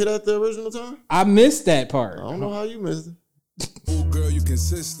 you didn't hear that the original time? I missed that part. I don't know how you missed it. Ooh, girl, you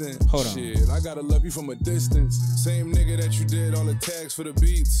consistent. Hold on. Shit, I gotta love you from a distance. Same nigga that you did all the tags for the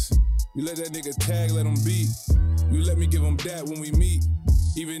beats. You let that nigga tag, let him beat. You let me give him that when we meet.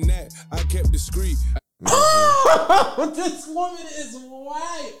 Even that, I kept discreet. This woman is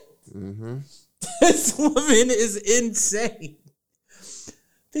wild. Mm-hmm. This woman is insane.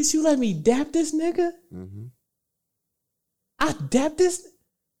 Bitch, you let me dap this nigga? Mm-hmm. I dap this?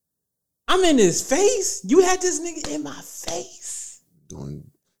 I'm in his face? You had this nigga in my face? Doing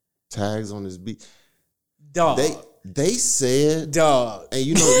tags on his beat. Dog. They said, dog, and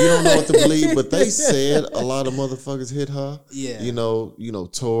you don't know what to believe, but they said a lot of motherfuckers hit her. Yeah. You know,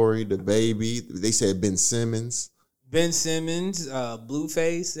 Tory, the baby. They said Ben Simmons.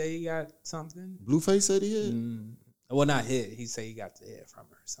 Blueface say he got something. Blueface said he hit? Well, not hit. He said he got the hit from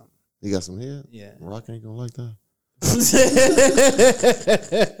her or something. He got some hit? Yeah. Rock ain't gonna like that.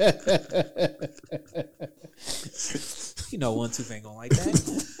 You know 1 2 ain't gonna like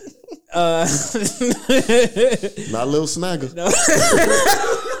that. Not Lil Snagger. No.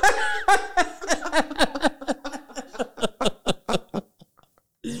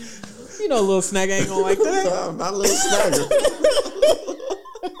 You know Lil Snagger ain't gonna like that. Not Lil Snagger.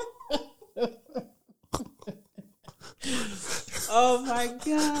 Oh my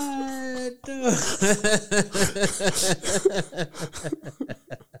God.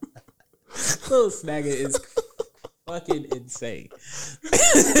 Lil Snagger is fucking insane.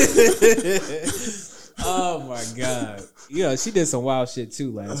 Oh my God. Yeah, she did some wild shit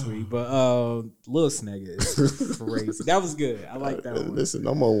too last week, but Lil Snagger is crazy. That was good. I like that one. Listen,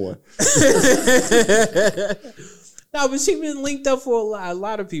 I'm on one. No, but she been linked up for a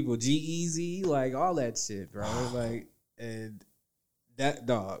lot of people. G-Eazy, like all that shit, bro. Like, and that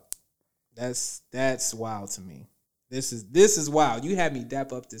dog, that's wild to me. This is wild. You had me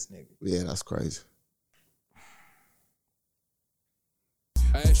dap up this nigga. Yeah, that's crazy.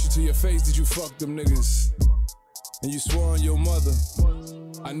 I asked you to your face, did you fuck them niggas? And you swore on your mother.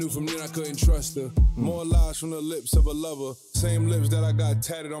 I knew from then I couldn't trust her. More lies from the lips of a lover. Same lips that I got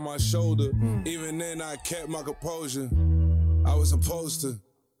tatted on my shoulder. Even then I kept my composure. I was supposed to.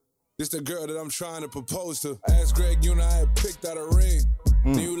 This the girl that I'm trying to propose to. I asked Greg Una, I had picked out a ring.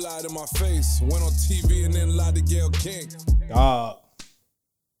 Then you lied in my face. Went on TV and then lied to Gayle King. Dog.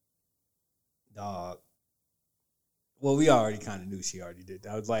 Well, we already kind of knew she already did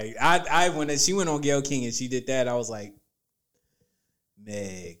that. I was like, when she went on Gayle King and she did that, I was like,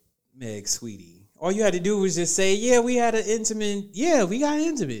 Meg, sweetie. All you had to do was just say, yeah, we got intimate.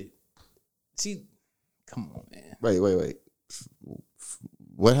 Come on, man. Wait.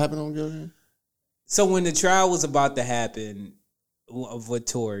 What happened on Gayle King? So when the trial was about to happen with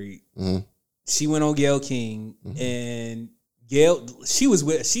Tory, she went on Gayle King and Gayle, she was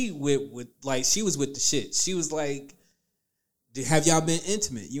with the shit. She was like, have y'all been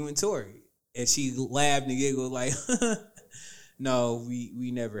intimate, you and Tory? And she laughed and giggled like, no,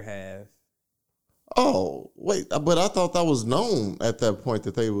 we never have. Oh, wait, but I thought that was known at that point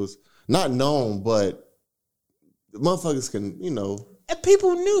that they was not known, but motherfuckers can, And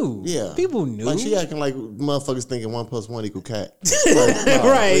people knew. Yeah. People knew. Like she acting like motherfuckers thinking 1 + 1 = cat. Like, no,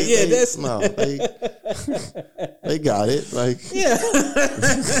 right, they got it. Like, yeah.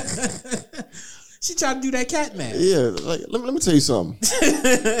 She tried to do that cat math. Yeah, like let me tell you something.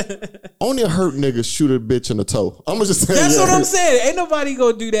 Only a hurt nigga shoot a bitch in the toe. I'm just saying. That's what I'm saying. Ain't nobody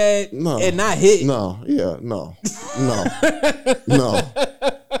gonna do that and not hit. No.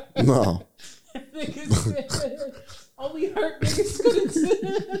 Only hurt niggas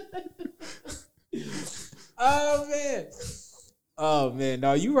couldn't. Oh man.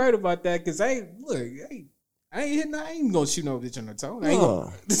 No, you right about that. Cause I ain't gonna shoot no bitch on the toe.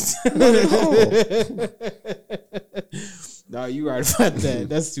 No, you right about that.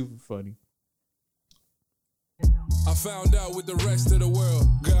 That's super funny. I found out with the rest of the world,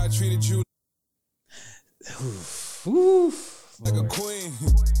 God treated you like a queen.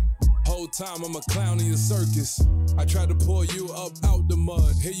 Whole time I'm a clown in your circus. I tried to pull you up out the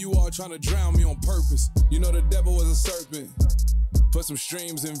mud. Here you are trying to drown me on purpose. You know the devil was a serpent. For some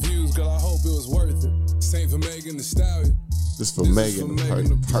streams and views, girl, I hope it was worth it. Same for Megan Thee Stallion. This for Megan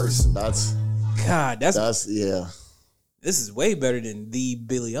the person. That's yeah. This is way better than the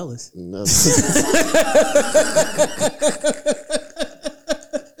Billie Ellis. This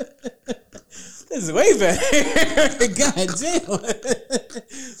is way better. God damn.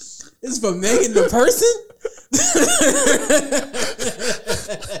 This is for Megan the person?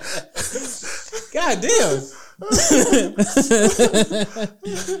 God damn.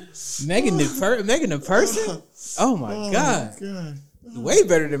 Megan the person? Oh my God. Way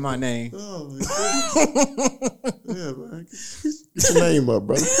better than my name. Oh my God. Yeah, man. Get your name up,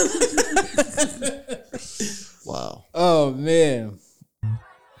 brother. Wow. Oh man.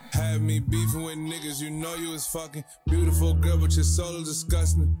 Have me beefing with niggas, you know you was fucking. Beautiful girl, but your soul is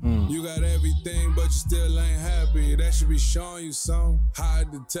disgusting. You got everything, but you still ain't happy. That should be showing you some. High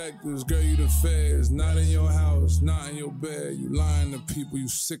detectives, girl, you the feds. Not in your house, not in your bed. You lying to people, you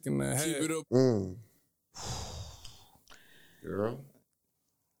sick in the head. Keep it up.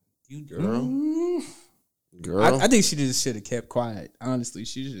 Girl. I think she just should have kept quiet. Honestly,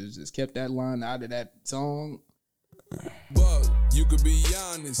 she should have just kept that line out of that song. But you could be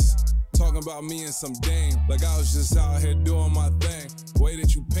honest, talking about me and some dame, like I was just out here doing my thing. Way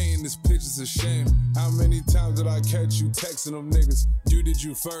that you painting this picture's a shame. How many times did I catch you texting them niggas? You did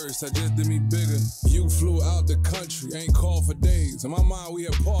you first, I just did me bigger. You flew out the country, ain't called for days. In my mind, we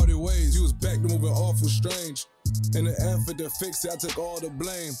had parted ways. You was back to moving awful strange. In the effort to fix it, I took all the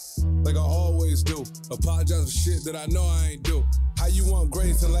blame, like I always do. Apologize for shit that I know I ain't do. How you want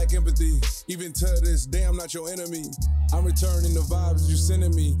grace and lack empathy? Even to this day, I'm not your enemy. I'm returning the vibes you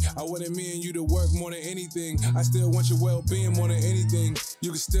sending me. I wanted me and you to work more than anything. I still want your well-being more than anything.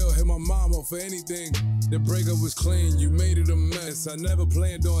 You can still hit my mama for anything. The breakup was clean, you made it a mess. I never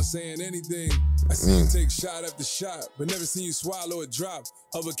planned on saying anything. I see you take shot after shot, but never seen you swallow a drop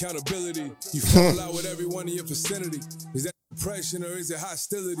of accountability. You fall out with everyone in your vicinity. Is that depression or is it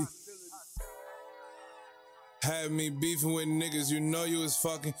hostility? Had me beefing with niggas, you know you was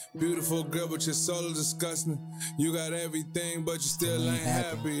fucking. Beautiful girl, but your soul is disgusting. You got everything, but you still ain't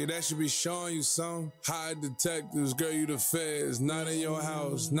happy. That should be showing you some. High detectives, girl, you the feds. Not in your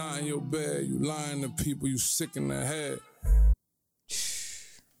house, not in your bed. You lying to people, you sick in the head.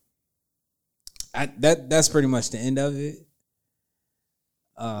 That's pretty much the end of it.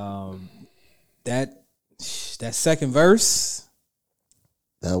 That second verse.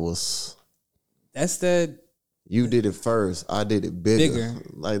 That's that. You did it first. I did it bigger.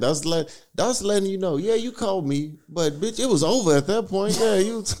 Like that's letting you know. Yeah, you called me, but bitch, it was over at that point. Yeah,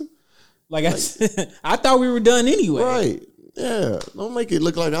 you. I thought we were done anyway. Right. Yeah. Don't make it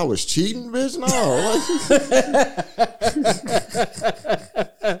look like I was cheating, bitch. No.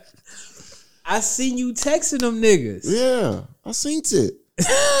 I seen you texting them niggas. Yeah, I seen it.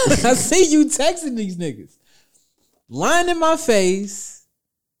 I seen you texting these niggas. Lying in my face.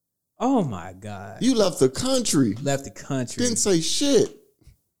 Oh my God. You left the country. Didn't say shit.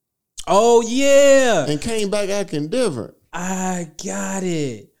 Oh yeah. And came back acting different. I got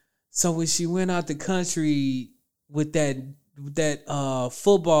it. So when she went out the country with that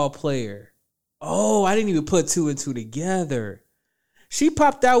football player. Oh, I didn't even put two and two together. She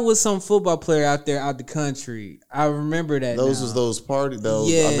popped out with some football player out the country. I remember that. Those was those parties.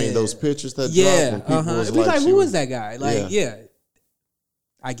 Those pictures that dropped. Yeah. Was like, who was that guy? Like, yeah.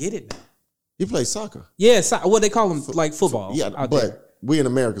 I get it now. You play soccer. Yeah, what they call them, like football. Yeah, out but there. We in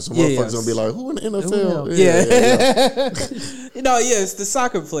America, so motherfuckers gonna be like, who in the NFL? Yeah. It's the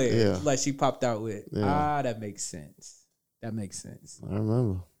soccer player. Yeah. Like she popped out with. Yeah. That makes sense. I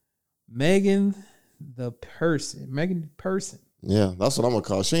remember. Megan the person. Yeah, that's what I'm gonna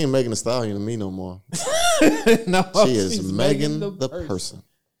call. She ain't Megan Thee Stallion to me no more. No, She is she's Megan the person.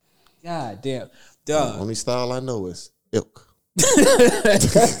 God damn. The Duh. only style I know is ilk.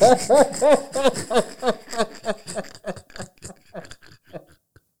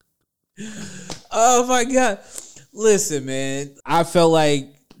 Oh my God. Listen, man. I felt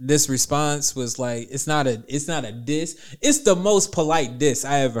like this response was like, it's not a diss. It's the most polite diss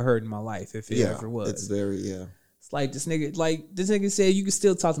I ever heard in my life, if it ever was. It's very, It's like this nigga said you can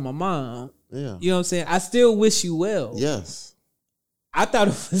still talk to my mom. Yeah. You know what I'm saying? I still wish you well. Yes. I thought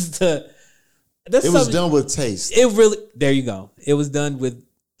it was it was done with taste. It really, there you go. It was done with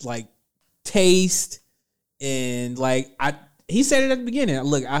like taste and like he said it at the beginning.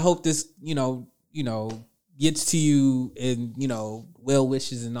 Look, I hope this, gets to you and, well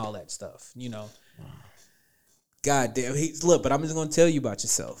wishes and all that stuff, God damn. Look, but I'm just going to tell you about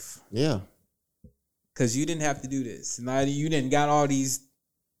yourself. Yeah. Cause you didn't have to do this. Now you didn't got all these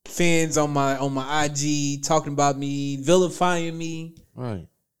fans on my IG talking about me, vilifying me. Right.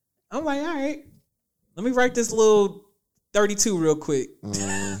 I'm like, all right, let me write this little 32 real quick.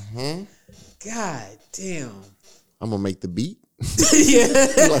 Mm-hmm. God damn. I'm gonna make the beat. Yeah.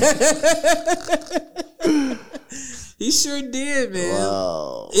 He sure did, man.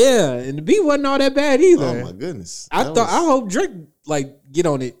 Wow. Yeah, and the beat wasn't all that bad either. Oh my goodness. I hope Drake get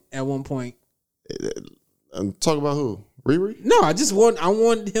on it at one point. Talk about who? Riri? No, I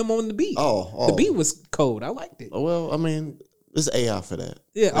want him on the beat. Oh. The beat was cold. I liked it. Well, I mean, there's AI for that.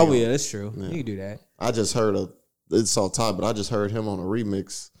 Yeah. Yeah, that's true. Yeah. You can do that. I just heard it's all time, but I just heard him on a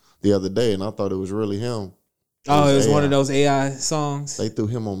remix the other day, and I thought it was really him. It was one of those AI songs. They threw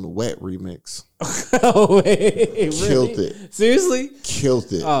him on the wet remix. Oh, wait, really? Killed it. Seriously?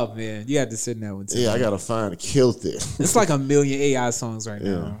 Killed it. Oh man, you had to sit in that one too. Yeah, I gotta find it. Killed it. It's like a million AI songs right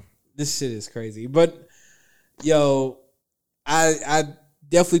now. This shit is crazy. But yo, I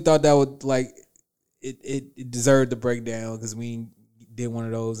definitely thought that would it deserved the breakdown because we did one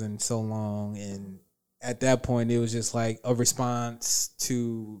of those in so long, and at that point it was just like a response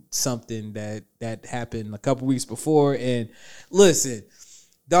to something that happened a couple weeks before. And listen,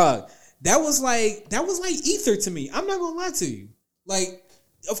 dog, that was like ether to me. I'm not gonna lie to you. Like,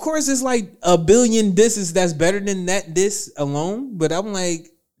 of course it's like a billion disses that's better than that diss alone, but I'm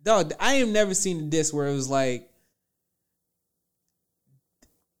like, dog, I have never seen a diss where it was like,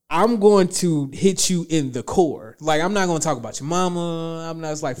 I'm going to hit you in the core. Like, I'm not going to talk about your mama. I'm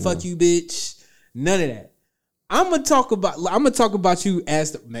not like, fuck you, bitch. None of that. I'm gonna talk about you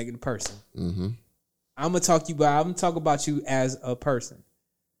as the Megan person. Mm-hmm. I'm gonna talk about you as a person.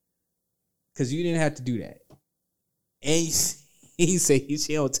 Cause you didn't have to do that. And he said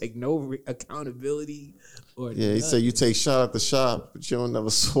she don't take no accountability or yeah, he said you take shot at the shop, but you don't never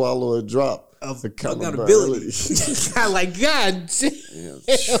swallow a drop of accountability. Like, God damn.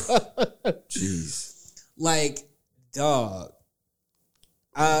 Jeez. Like, dog.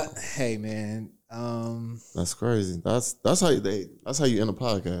 Hey man. That's crazy. That's how you end a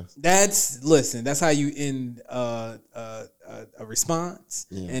podcast. That's how you end a response,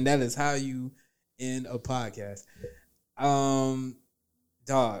 and that is how you end a podcast.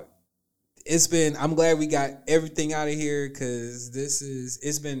 Dog, I'm glad we got everything out of here because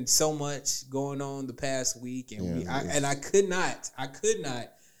it's been so much going on the past week, and I could not,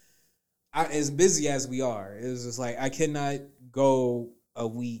 as busy as we are, it was just like I could not go a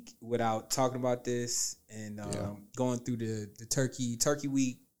week without talking about this and going through the turkey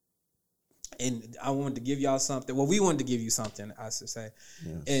week. And I wanted to give y'all something. Well, we wanted to give you something, I should say.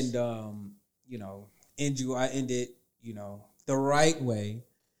 Yes. And I ended, the right way.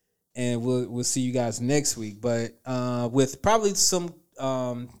 And we'll see you guys next week. But with probably some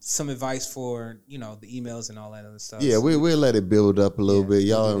advice for, the emails and all that other stuff. Yeah, we'll let it build up a little bit.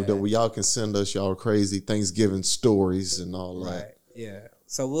 Y'all can send us y'all crazy Thanksgiving stories and all that. Right. Yeah,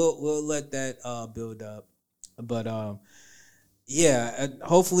 so we'll let that build up, but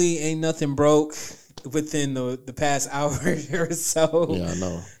hopefully ain't nothing broke within the past hour or so. Yeah, I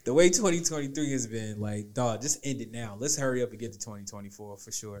know. The way 2023 has been, like, dog, just end it now. Let's hurry up and get to 2024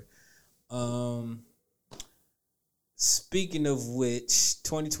 for sure. Speaking of which,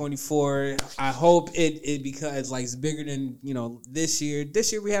 2024, I hope it becomes like it's bigger than this year.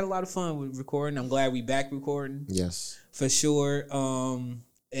 This year we had a lot of fun with recording. I'm glad we back recording. Yes. For sure.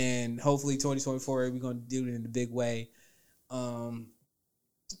 And hopefully 2024 we're gonna do it in a big way.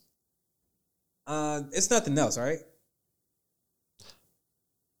 It's nothing else, right?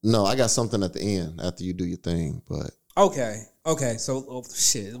 No, I got something at the end after you do your thing, but okay. So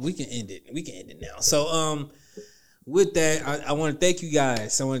we can end it now. So with that, I want to thank you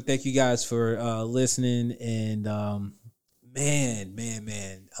guys. I want to thank you guys for listening, and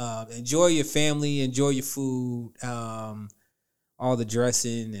Man. Enjoy your family. Enjoy your food. All the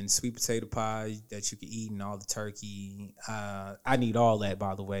dressing and sweet potato pie that you can eat and all the turkey. I need all that,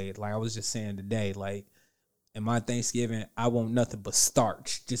 by the way. Like I was just saying today, like in my Thanksgiving, I want nothing but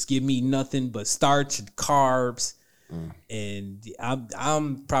starch. Just give me nothing but starch and carbs. And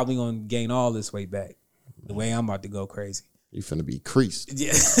I'm probably going to gain all this weight back. The way I'm about to go crazy. You finna be creased.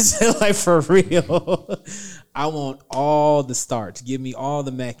 Yeah, like for real. I want all the starch. Give me all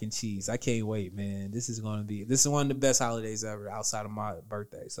the mac and cheese. I can't wait, man. This is one of the best holidays ever outside of my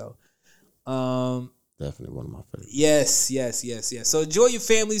birthday. So, definitely one of my favorites. Yes. So enjoy your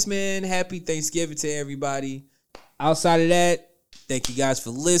families, man. Happy Thanksgiving to everybody. Outside of that, thank you guys for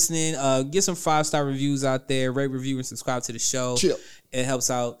listening. Get some 5-star reviews out there. Rate, review, and subscribe to the show. Chill. It helps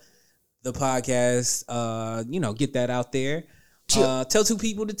out the podcast. Get that out there. Tell two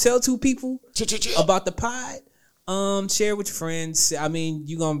people to tell two people about the pod. Share with your friends. I mean,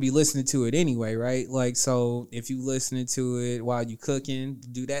 you're gonna be listening to it anyway, right? Like, so if you listening to it while you cooking,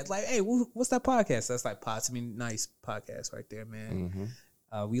 do that. Like, hey, what's that podcast? That's like Pots. I mean, nice podcast right there, man.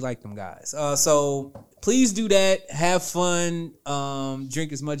 We like them guys. So please do that. Have fun.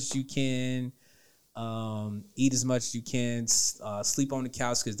 Drink as much as you can. Eat as much as you can. Sleep on the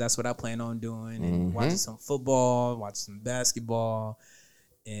couch because that's what I plan on doing. And watching some football, watching some basketball.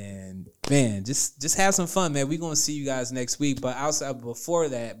 And man, just have some fun, man. We're gonna see you guys next week. But before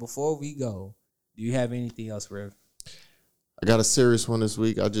we go, do you have anything else, Rev? I got a serious one this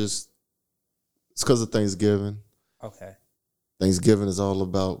week. It's because of Thanksgiving. Okay. Thanksgiving is all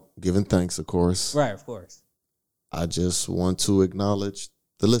about giving thanks, of course. Right, of course. I just want to acknowledge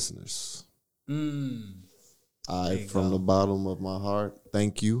the listeners. From the bottom of my heart,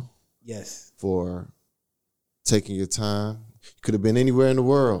 thank you. Yes. For taking your time. You could have been anywhere in the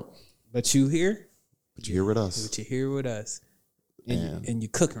world. But you here? But you're here with us. But you're here with us. And you're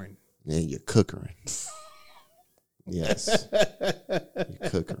cooking. And you're cooking. Yes. You're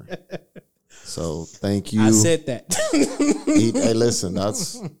cooking. So thank you. I said that. Hey, listen,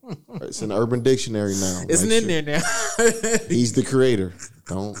 it's an Urban Dictionary now. It's in there now. He's the creator.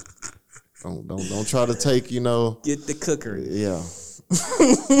 Don't try to take, Get the cookery. Yeah.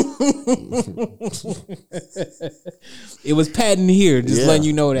 It was patent here, just letting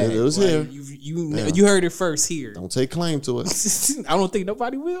you know that. It was here. You heard it first here. Don't take claim to it. I don't think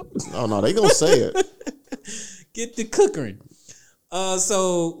nobody will. Oh no, they gonna say it. Get the cookery.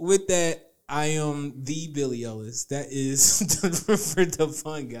 So with that, I am the Billy Ellis. That is for the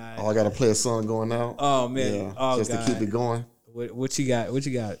fun guy. Oh, I gotta play a song going out. Oh man. Yeah, oh, just God. to keep it going. What you got? What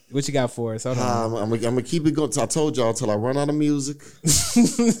you got for us? Hold on. I'm gonna keep it going. I told y'all till I run out of music.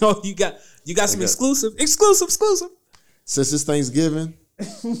 No, you got some exclusive. Since it's Thanksgiving,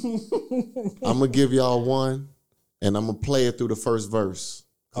 I'm gonna give y'all one, and I'm gonna play it through the first verse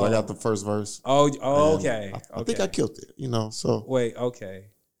because I got the first verse. Oh, okay. I think I killed it. So wait, okay.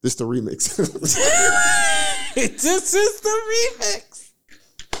 This the remix. This is the remix.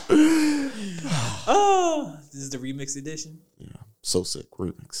 Oh, this is the remix edition. Yeah, so sick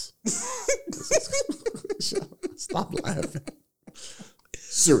remix. Stop laughing.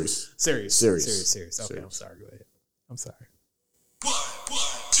 Serious. Okay, Serious. I'm sorry. Go ahead. I'm sorry. 1,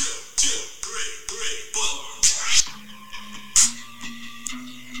 2, 3, 4.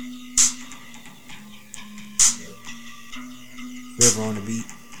 River on the beat.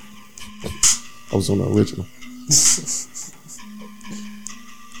 I was on the original.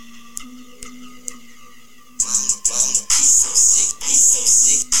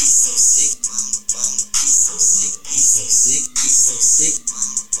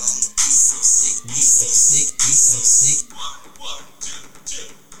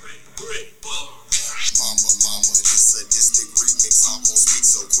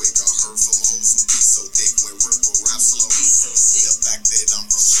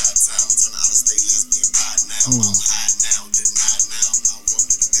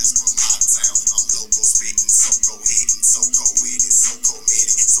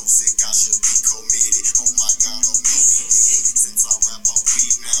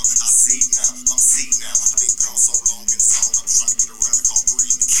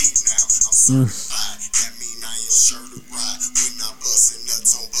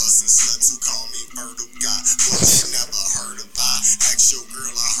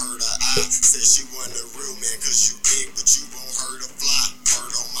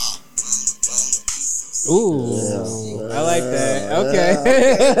 Ooh, I like that. Okay.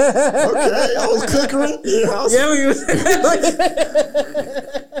 Okay, I was cooking.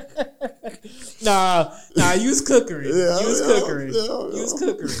 Nah, use cookery. Use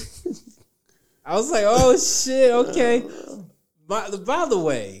cookery. I was like, oh shit, okay. By the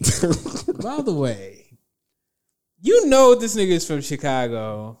way, you know this nigga is from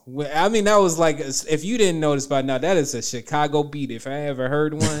Chicago. I mean, that was like, if you didn't notice by now, that is a Chicago beat. If I ever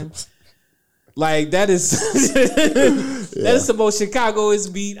heard one, like that is that is the most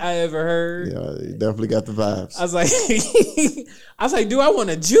Chicagoist beat I ever heard. Yeah, you definitely got the vibes. I was like, do I want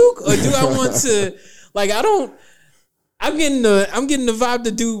to juke or do I want to like? I'm getting the vibe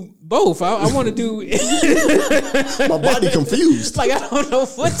to do both. I want to do. My body confused. Like I don't know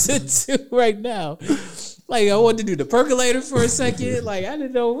what to do right now. Like I want to do the percolator for a second. Like I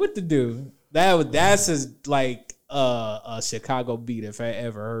didn't know what to do. That's like a Chicago beat if I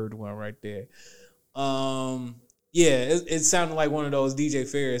ever heard one right there. Yeah, it sounded like one of those DJ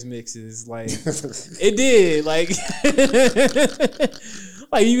Ferris mixes. Like it did. Like.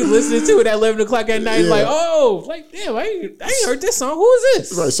 Like you listening to it at 11 o'clock at night, like, oh, like damn, I ain't heard this song. Who is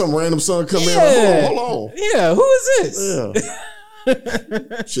this? Right, some random song come in. Like, hold on. Yeah, who is this? Yeah.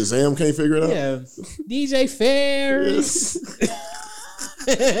 Shazam can't figure it out. Yeah, DJ Ferris.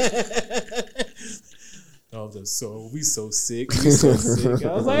 We so sick. We so sick.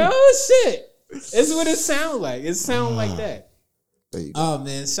 I was like, oh shit, it's what it sounds like. It sounds like that. Oh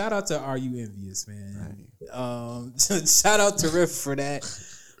man, shout out to Are You Envious, man. Shout out to Riff for that.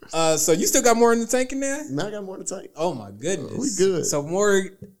 So you still got more in the tank in there? Man, I got more in the tank. Oh my goodness. We good. So more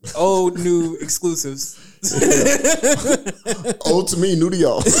old, new exclusives. Old to me, new to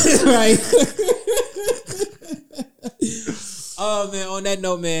y'all. Right. Oh man, on that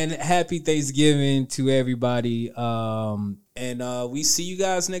note, man, happy Thanksgiving to everybody. And we see you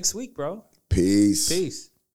guys next week, bro. Peace. Peace.